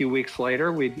a few weeks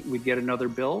later we'd get another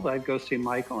build. I'd go see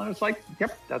Michael, and it's like,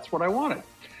 yep, that's what I wanted.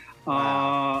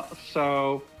 Wow.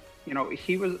 So,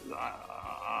 he was...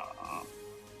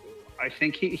 I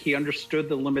think he understood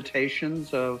the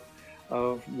limitations of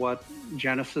what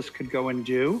Genesis could go and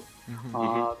do,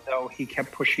 though he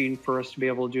kept pushing for us to be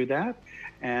able to do that,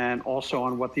 and also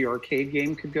on what the arcade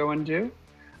game could go and do.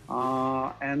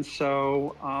 And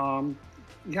so,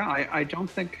 I don't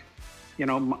think,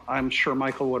 I'm sure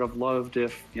Michael would have loved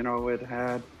if, it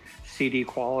had CD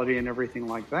quality and everything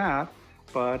like that,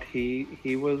 but he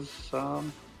was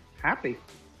happy.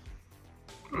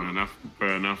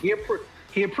 Fair enough.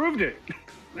 He approved it.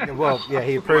 Well, yeah,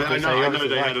 he approved it. I know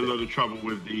they had a lot of trouble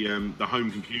with the home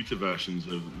computer versions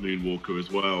of Moonwalker as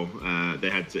well. They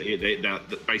had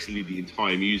to basically the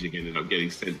entire music ended up getting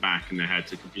sent back, and they had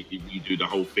to completely redo the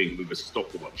whole thing with a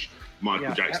stopwatch.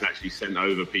 Michael Jackson actually sent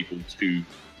over people to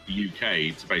the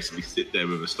UK to basically sit there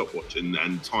with a stopwatch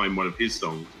and time one of his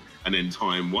songs, and then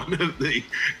time one of the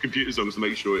computer songs to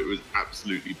make sure it was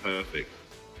absolutely perfect.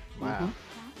 Wow.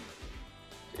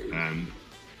 And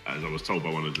as I was told by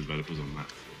one of the developers on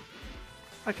that.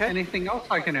 Okay. Anything else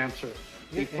I can answer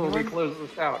before we close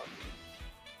this out?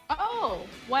 Oh,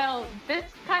 well, this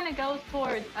kind of goes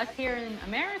towards us here in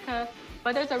America,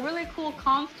 but there's a really cool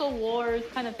console wars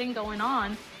kind of thing going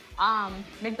on.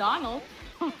 McDonald's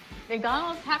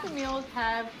Happy Meals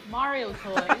have Mario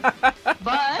toys,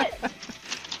 but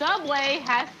Subway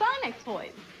has Sonic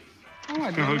toys. Oh,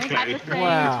 I didn't At the same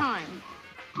time.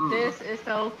 This is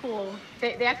so cool.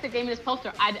 They actually gave me this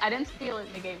poster. I didn't steal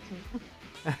it, they gave it to me.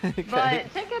 Okay.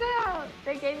 But check it out.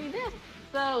 They gave me this.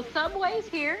 So Subways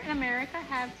here in America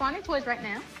have Sonic toys right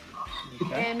now.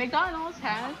 And McDonald's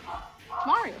has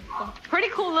Mario. So pretty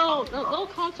cool little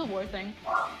console war thing.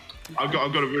 I've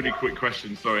got a really quick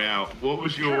question. Sorry, Al. What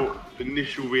was your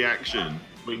initial reaction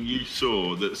when you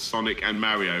saw that Sonic and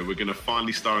Mario were going to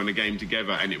finally star in a game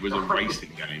together, and it was a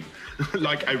racing game,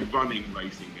 like a running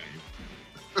racing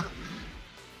game?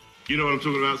 You know what I'm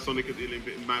talking about? Sonic at the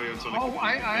Olympics, Mario and Sonic. Oh,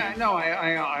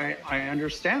 I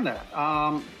understand that.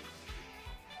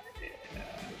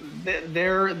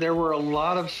 There were a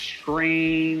lot of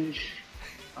strange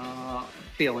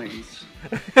feelings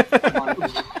among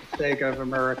the Sega of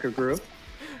America group.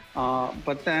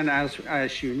 But then,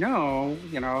 as you know,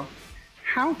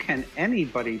 how can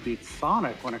anybody beat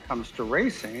Sonic when it comes to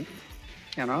racing?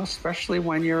 Especially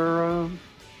when you're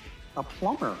a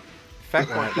plumber. Fact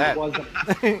point that.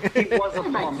 He was a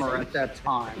plumber at that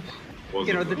time.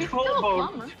 The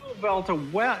toll belt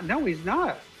no, he's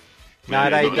not.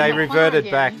 No, they reverted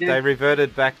back. They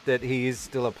reverted back that he is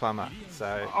still a plumber.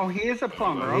 So. Oh, he is a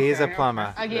plumber. He is a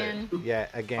plumber. Again. Yeah,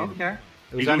 again. Okay.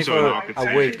 It was only for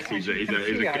a week. He's a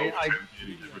golf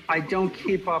I don't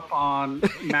keep up on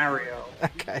Mario.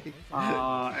 Okay.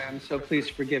 And so please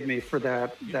forgive me for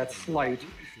that slight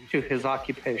to his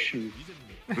occupation.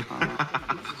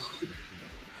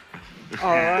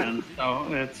 And so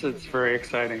it's very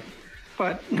exciting.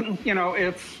 But,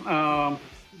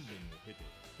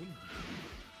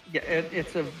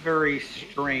 it's a very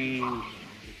strange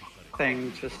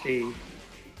thing to see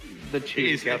the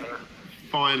two together.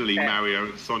 Finally, Mario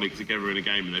and Sonic together in a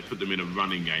game, and they put them in a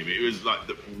running game. It was like,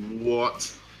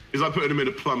 what? It's like putting them in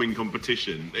a plumbing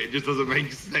competition. It just doesn't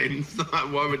make sense.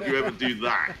 Why would you ever do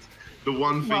that? The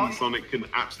one thing Sonic can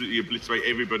absolutely obliterate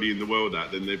everybody in the world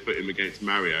at, then they put him against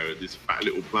Mario, this fat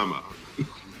little plumber. It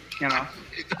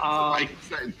doesn't make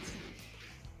sense.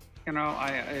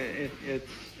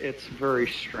 It's very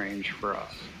strange for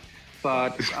us,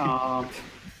 but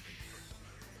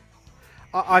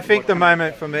I think the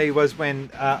moment for me was when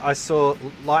I saw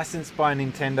licensed by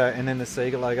Nintendo and then the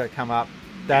Sega logo come up.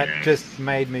 That just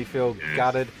made me feel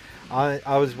gutted.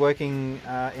 I was working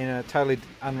in a totally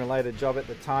unrelated job at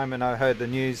the time, and I heard the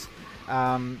news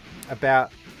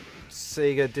about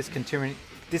Sega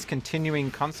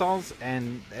discontinuing consoles,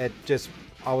 and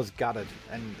I was gutted,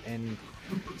 and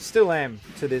still am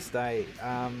to this day.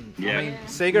 I mean,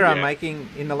 Sega are making,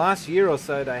 in the last year or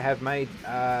so, they have made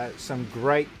some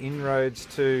great inroads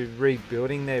to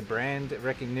rebuilding their brand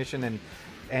recognition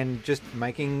and just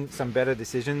making some better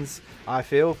decisions, I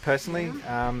feel, personally.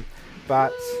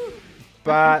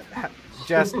 But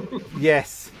just,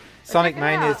 yes, Sonic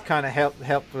Mania's kind of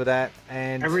helped with that.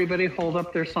 And everybody hold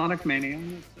up their Sonic Mania.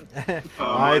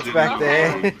 It's back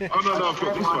there. No, I've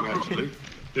got this one, actually.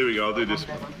 Here we go, I'll do this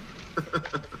one.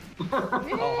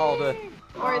 I'll hold it.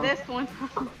 Or this one.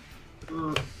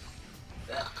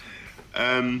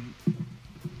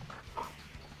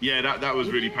 That was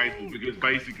really painful because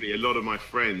basically a lot of my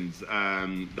friends, I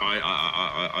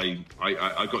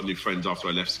got new friends after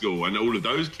I left school, and all of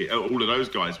those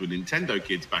guys were Nintendo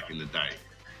kids back in the day,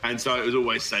 and so it was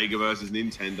always Sega versus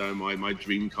Nintendo, my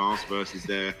Dreamcast versus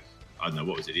their, I don't know,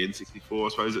 what was it, the N64, I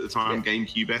suppose at the time,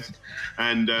 GameCube-esque.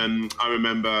 And I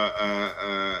remember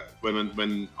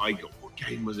when I got, what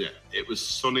game was it? It was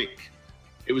Sonic.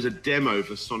 It was a demo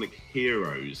for Sonic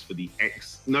Heroes for the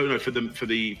for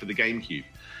the GameCube.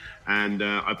 And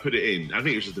I put it in. I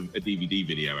think it was just a DVD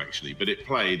video, actually. But it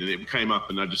played, and it came up,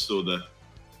 and I just saw the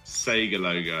Sega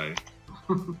logo.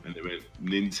 And it went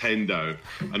Nintendo.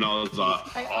 And I was like,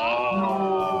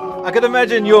 oh. I could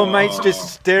imagine your mates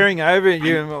just staring over at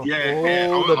you.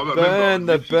 And,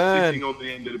 the burn. Sitting on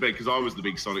the end of the bed, because I was the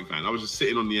big Sonic fan. I was just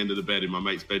sitting on the end of the bed in my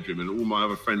mate's bedroom, and all my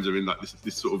other friends are in like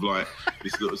this sort of like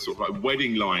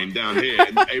wedding line down here,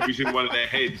 and every single one of their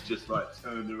heads just like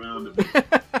turned around at me.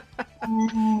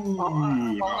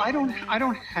 I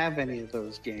don't have any of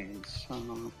those games.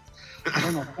 I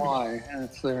don't know why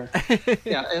it's there.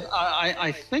 Yeah,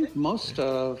 I think most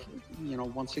of,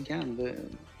 once again,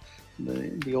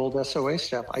 the old SOA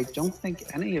stuff. I don't think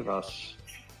any of us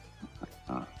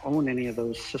own any of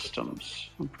those systems.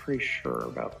 I'm pretty sure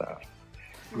about that.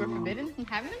 We're forbidden from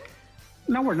having them?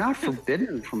 No, we're not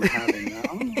forbidden from having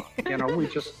them.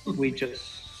 We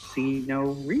just see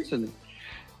no reason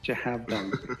to have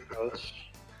them because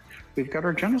we've got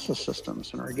our Genesis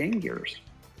systems and our Game Gears.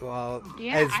 Well,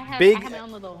 yeah, as I big, have my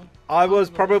own little. I was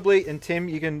probably, and Tim,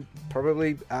 you can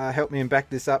probably help me and back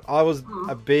this up. I was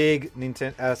a big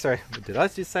Nintendo. Sorry, did I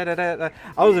just say that?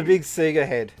 I was a big Sega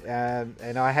head,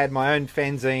 and I had my own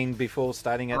fanzine before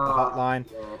starting at the Hotline.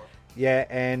 Yeah,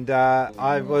 and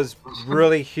I was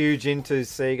really huge into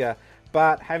Sega.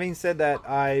 But having said that,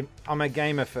 I'm a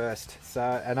gamer first.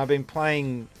 And I've been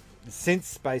playing since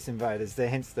Space Invaders.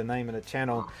 Hence the name of the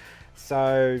channel.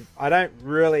 So I don't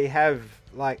really have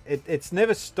it's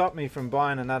never stopped me from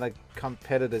buying another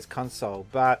competitor's console.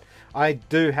 But I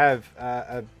do have.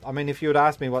 I mean, if you would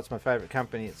ask me what's my favorite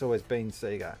company, it's always been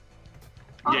Sega.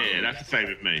 Yeah, that's the same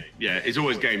with me. Yeah, it's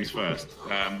always games first.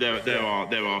 There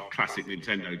are classic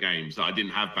Nintendo games that I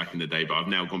didn't have back in the day, but I've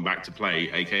now gone back to play,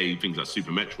 aka things like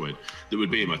Super Metroid, that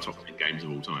would be in my top 10 games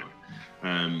of all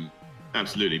time.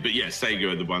 Absolutely. But yeah,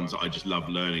 Sega are the ones that I just love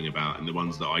learning about, and the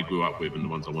ones that I grew up with, and the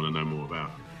ones I want to know more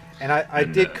about. And I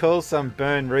did call some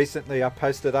burn recently. I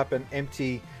posted up an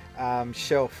empty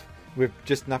shelf with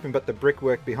just nothing but the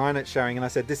brickwork behind it showing, and I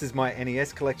said, this is my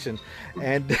NES collection,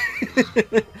 and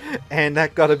and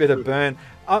that got a bit of burn.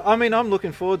 I mean, I'm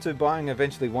looking forward to buying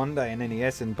eventually one day an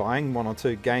NES and buying one or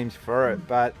two games for it,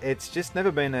 but it's just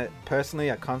never been personally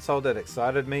a console that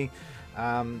excited me.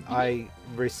 I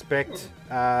respect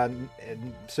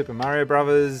Super Mario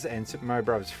Brothers and Super Mario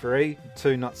Brothers 3,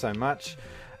 2 not so much.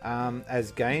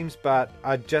 As games, but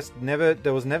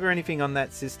there was never anything on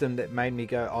that system that made me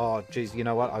go, oh geez, you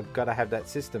know what, I've got to have that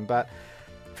system. But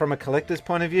from a collector's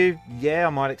point of view, yeah, I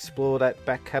might explore that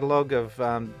back catalogue of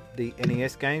the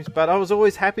NES games, but I was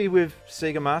always happy with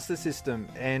Sega Master System,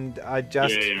 and I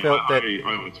just felt that I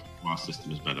always Master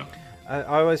System is better.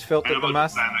 I always felt that the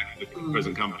Master the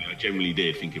present company, I generally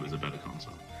did think it was a better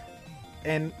console.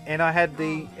 And I had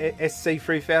the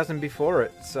SC3000 before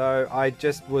it, so I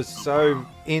just was so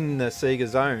in the Sega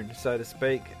zone, so to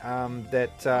speak,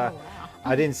 that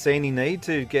I didn't see any need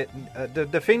to get...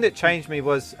 the thing that changed me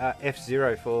was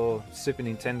F-Zero for Super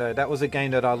Nintendo. That was a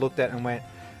game that I looked at and went,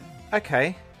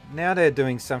 okay, now they're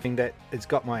doing something that has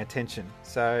got my attention.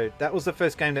 So that was the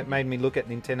first game that made me look at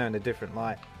Nintendo in a different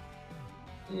light.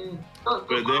 But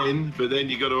then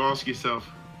you got to ask yourself,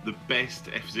 the best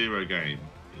F-Zero game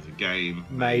is a game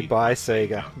made by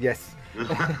Sega. Yes.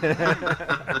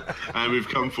 And we've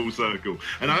come full circle.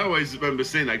 And I always remember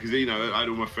seeing that because, I had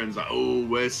all my friends like, oh,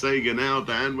 where's Sega now,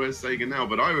 Dan? Where's Sega now?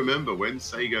 But I remember when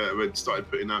Sega started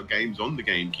putting out games on the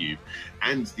GameCube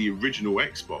and the original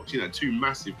Xbox, two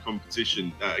massive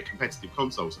competitive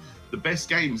consoles. The best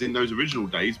games in those original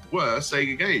days were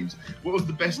Sega games. What was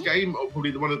the best game? Or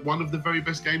probably one of the very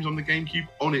best games on the GameCube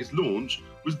on its launch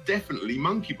was definitely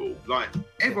Monkey Ball. Like,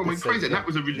 everyone went crazy. And that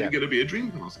was originally going to be a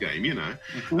Dreamcast game,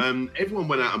 Everyone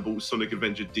went out and bought Sonic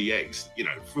Adventure DX,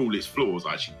 for all its flaws.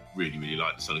 I actually really, really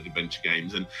like the Sonic Adventure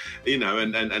games. And,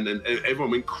 and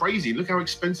everyone went crazy. Look how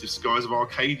expensive Skies of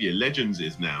Arcadia Legends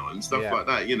is now and stuff like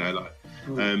that,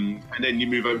 and then you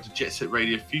move over to Jet Set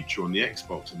Radio Future on the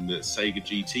Xbox and the Sega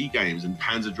GT games and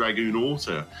Panzer Dragoon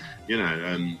Auto,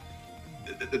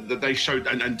 they showed,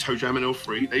 and ToeJam and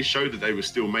L3, they showed that they were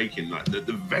still making like the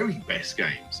very best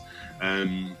games.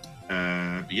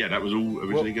 But yeah, that was all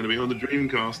originally going to be on the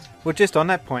Dreamcast. Well, just on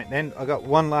that point, then I got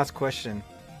one last question: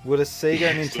 Would a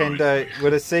Sega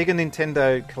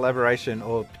Nintendo collaboration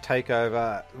or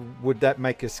takeover, would that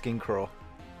make your skin crawl?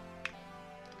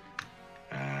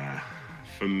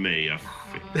 For me, I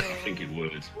think it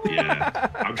would. Yeah,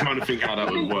 I'm trying to think how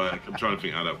that would work.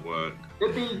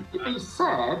 It'd be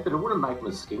sad, but it wouldn't make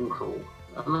my skin crawl.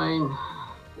 I mean,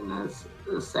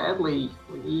 sadly,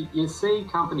 you see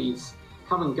companies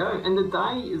come and go, and the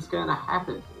day is going to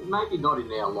happen. Maybe not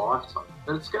in our lifetime,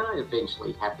 but it's going to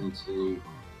eventually happen to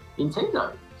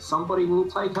Nintendo. Somebody will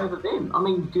take over them. I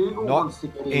mean, Google wants to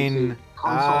get into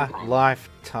console games.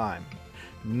 Lifetime.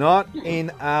 Not in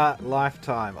our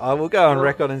lifetime. I will go on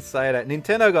record and say that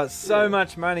Nintendo got so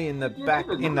much money in the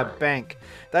bank.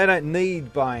 They don't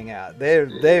need buying out.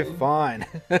 They're fine.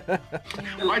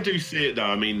 I do see it though.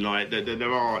 I mean, like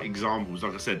there are examples.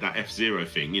 Like I said, that F-Zero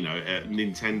thing.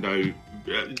 Nintendo.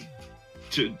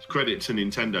 to credit to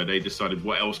Nintendo, they decided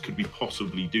what else could we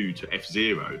possibly do to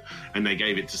F-Zero, and they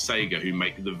gave it to Sega, who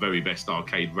make the very best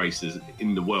arcade racers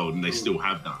in the world, and they still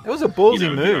have done. It was a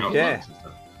ballsy move, yeah.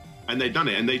 And they've done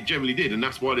it, and they generally did, and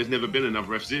that's why there's never been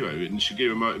another F-Zero. And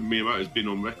Shigeru Miyamoto has been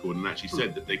on record and actually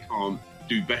said that they can't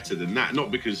do better than that. Not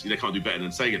because they can't do better than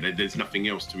Sega. There's nothing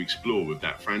else to explore with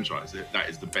that franchise. That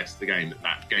is the best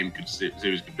that game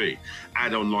series could be.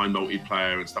 Add online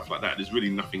multiplayer and stuff like that. There's really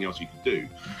nothing else you could do.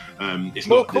 It's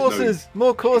more courses.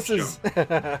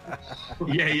 Yeah,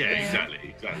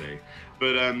 exactly.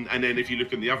 But and then if you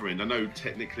look at the other end, I know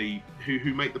technically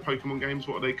who make the Pokemon games?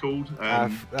 What are they called?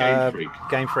 Game Freak.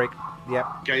 Game Freak.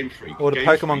 Yep. Game Freak. Or the Game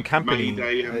Pokemon Freak Company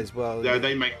as well.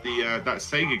 They make that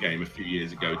Sega game a few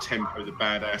years ago, Tempo the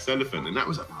Badass Elephant, and that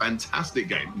was a fantastic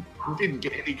game. It didn't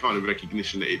get any kind of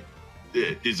recognition that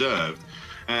it deserved.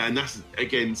 And that's,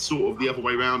 again, sort of the other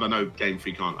way around. I know Game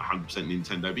Freak aren't 100%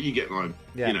 Nintendo, but you get my,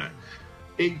 you know,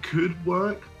 it could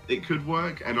work. It could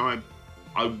work. And I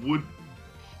would,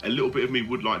 a little bit of me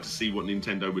would like to see what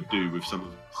Nintendo would do with some of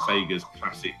Sega's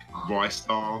classic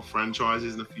Ristar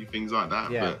franchises and a few things like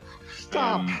that. Yeah. But,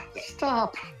 Stop.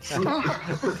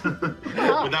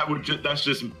 But that's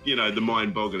just, you know, the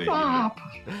mind-boggling. Stop.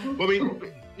 Well, I mean,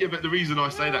 yeah, but the reason I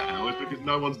say that now is because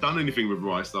no one's done anything with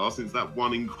Ristar since that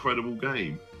one incredible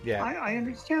game. Yeah. I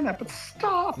understand that, but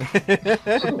stop.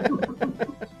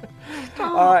 Stop.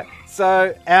 All right.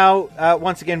 So, Al,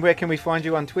 once again, where can we find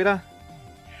you on Twitter?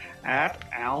 At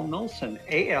Al Nilsen,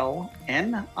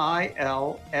 ALNILSEN.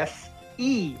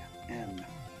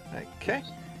 Okay.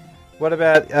 What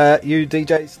about you,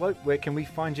 DJ Slope? Where can we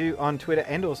find you on Twitter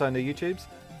and also on the YouTubes?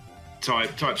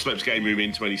 Type Slope's Game Room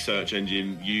into any search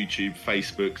engine: YouTube,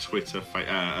 Facebook, Twitter,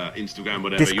 Instagram,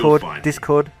 whatever. You'll find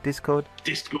Discord. Yes,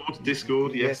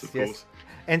 of course.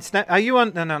 And are you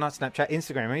on? No, not Snapchat.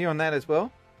 Instagram. Are you on that as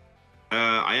well?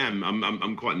 I am.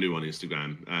 I'm quite new on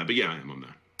Instagram, but yeah, I am on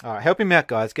there. All right, help him out,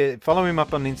 guys. Follow him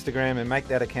up on Instagram and make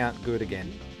that account good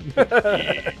again.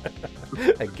 Yeah.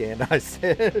 Again, I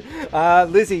said.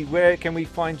 Lizzie, where can we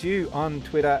find you on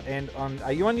Twitter and on?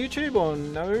 Are you on YouTube or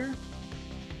no?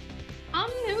 I'm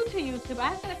new to YouTube. I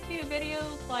have done a few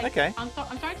videos. Okay. I'm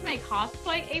starting to make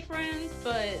cosplay aprons,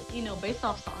 but you know, based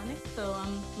off Sonic. So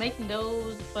I'm making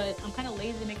those, but I'm kind of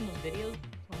lazy making those videos. So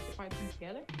I should probably put them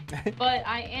together. But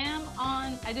I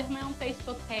do have my own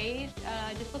Facebook page.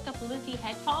 Just look up Lizzie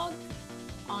Hedgehog.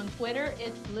 On Twitter,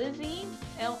 it's Lizzie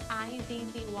LIZZY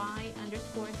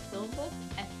 _Silvas SILVAS.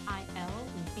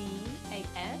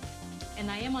 And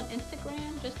I am on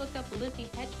Instagram. Just look up Lizzie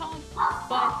Hedgehog.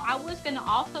 But I was gonna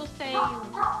also say,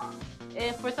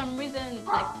 if for some reason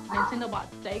like Nintendo bought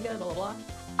Sega, blah blah blah,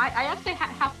 I actually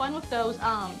have fun with those.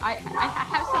 I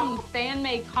have some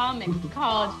fan-made comics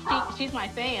called She's My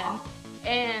Fan,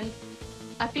 and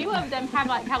a few of them have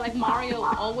like Mario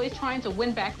always trying to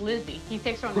win back Lizzie. He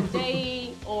takes her on a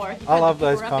date, or he I love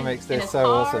those comics. They're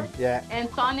so awesome. Yeah. And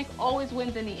Sonic always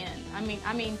wins in the end. I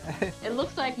mean, it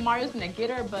looks like Mario's gonna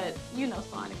get her, but you know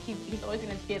Sonic, he's always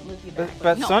gonna get Lizzie back.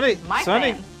 But no, Sonic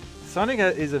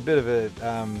is a bit of a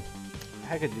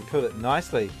how could you put it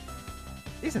nicely?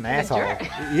 He's an asshole.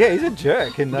 Yeah, he's a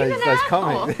jerk in those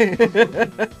comics.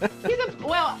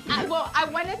 I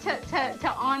wanted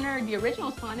to honor the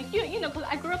original Sonic. You know, because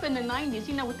I grew up in the '90s.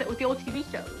 You know, with the old TV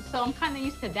shows. So I'm kind of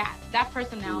used to that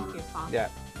personality of Sonic. Yeah.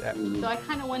 So I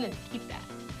kind of wanted to keep that.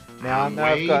 Now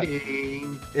I've got.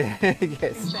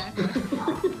 Yes.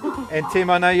 And Tim,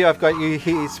 I know I've got you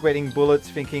here sweating bullets,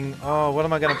 thinking, "Oh, what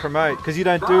am I going to promote?" Because you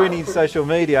don't do any social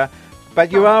media. But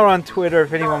you are on Twitter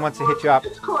if anyone wants to hit you up.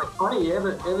 It's quite funny.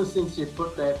 Ever since you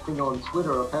put that thing on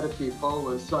Twitter, I've had a few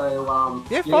followers. So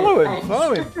follow him.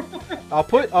 I'll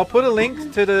put a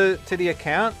link to the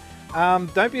account.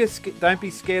 Don't be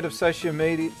scared of social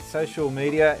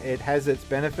media. It has its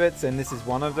benefits, and this is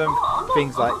one of them.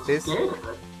 Things like this.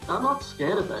 I'm not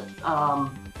scared of it.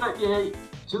 But yeah,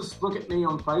 just look at me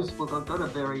on Facebook. I've got a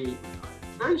very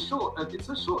short, it's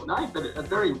a short name, but a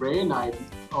very rare name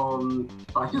on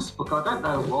Facebook. I don't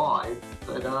know why,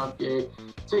 but yeah,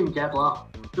 Tim Gadler.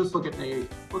 Just look me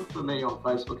for me on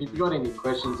Facebook. If you've got any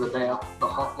questions about the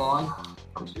hotline,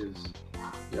 which is,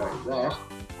 you know, that.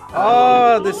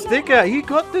 Oh, the sticker! You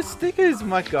got the stickers!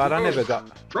 My God, I never got.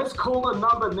 Let's call the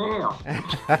number now.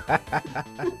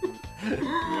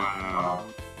 Wow.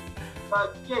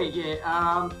 But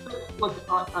yeah. Look,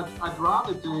 I'd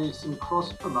rather do some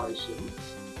cross promotions.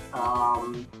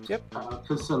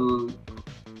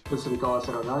 For some guys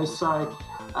that I know. So,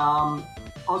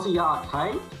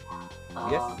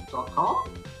 AussieArcade.com.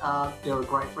 They're a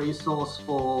great resource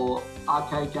for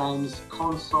arcade games,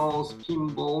 consoles,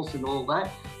 pinballs, and all that.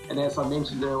 And as I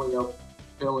mentioned earlier,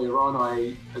 earlier on,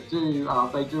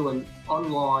 they do an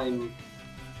online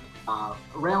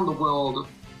around the world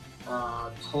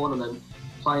tournament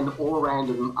playing all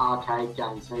random arcade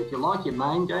games. So if you like your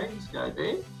main games, go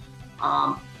there.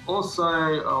 Also,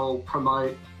 I'll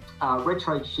promote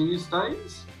Retro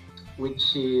Tuesdays,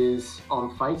 which is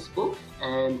on Facebook,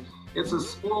 and it's a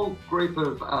small group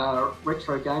of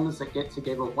retro gamers that get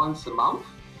together once a month.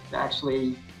 They're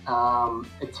actually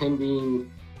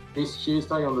attending this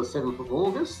Tuesday on the 7th of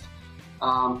August.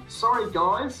 Sorry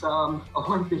guys, I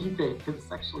won't be there because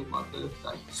it's actually my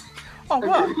birthday. Oh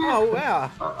wow! Oh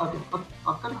wow!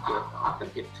 I've got to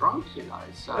get drunk, you know.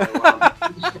 So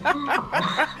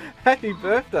happy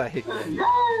birthday! Yay!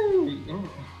 Yeah,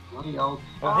 bloody old.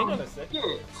 Oh, hang on a sec.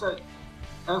 Yeah. So.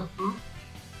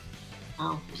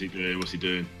 What's he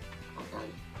doing? Okay.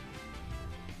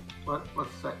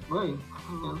 What's that mean?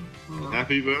 Hang on.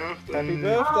 Happy birthday! Happy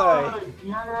birthday! Oh,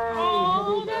 yay!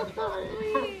 Oh,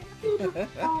 Happy birthday!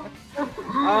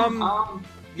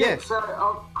 Yes. So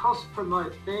I'll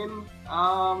cross-promote them.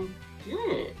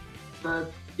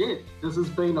 This has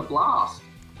been a blast.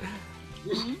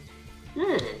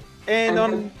 Yeah. And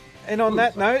on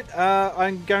that note,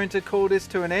 I'm going to call this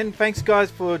to an end. Thanks, guys,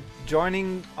 for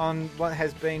joining on what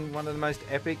has been one of the most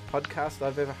epic podcasts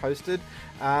I've ever hosted.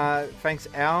 Thanks,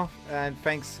 Al, and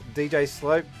thanks, DJ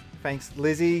Slope. Thanks,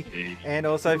 Lizzie, and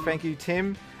also thank you,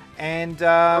 Tim. And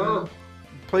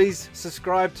please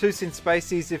subscribe to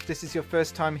Synspaces if this is your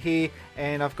first time here,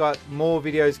 and I've got more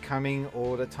videos coming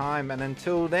all the time. And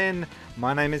until then,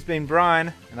 my name has been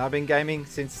Brian, and I've been gaming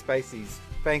Synspaces.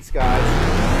 Thanks, guys.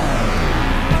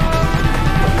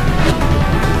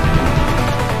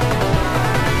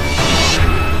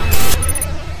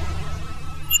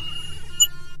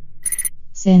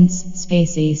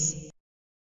 Synspaces.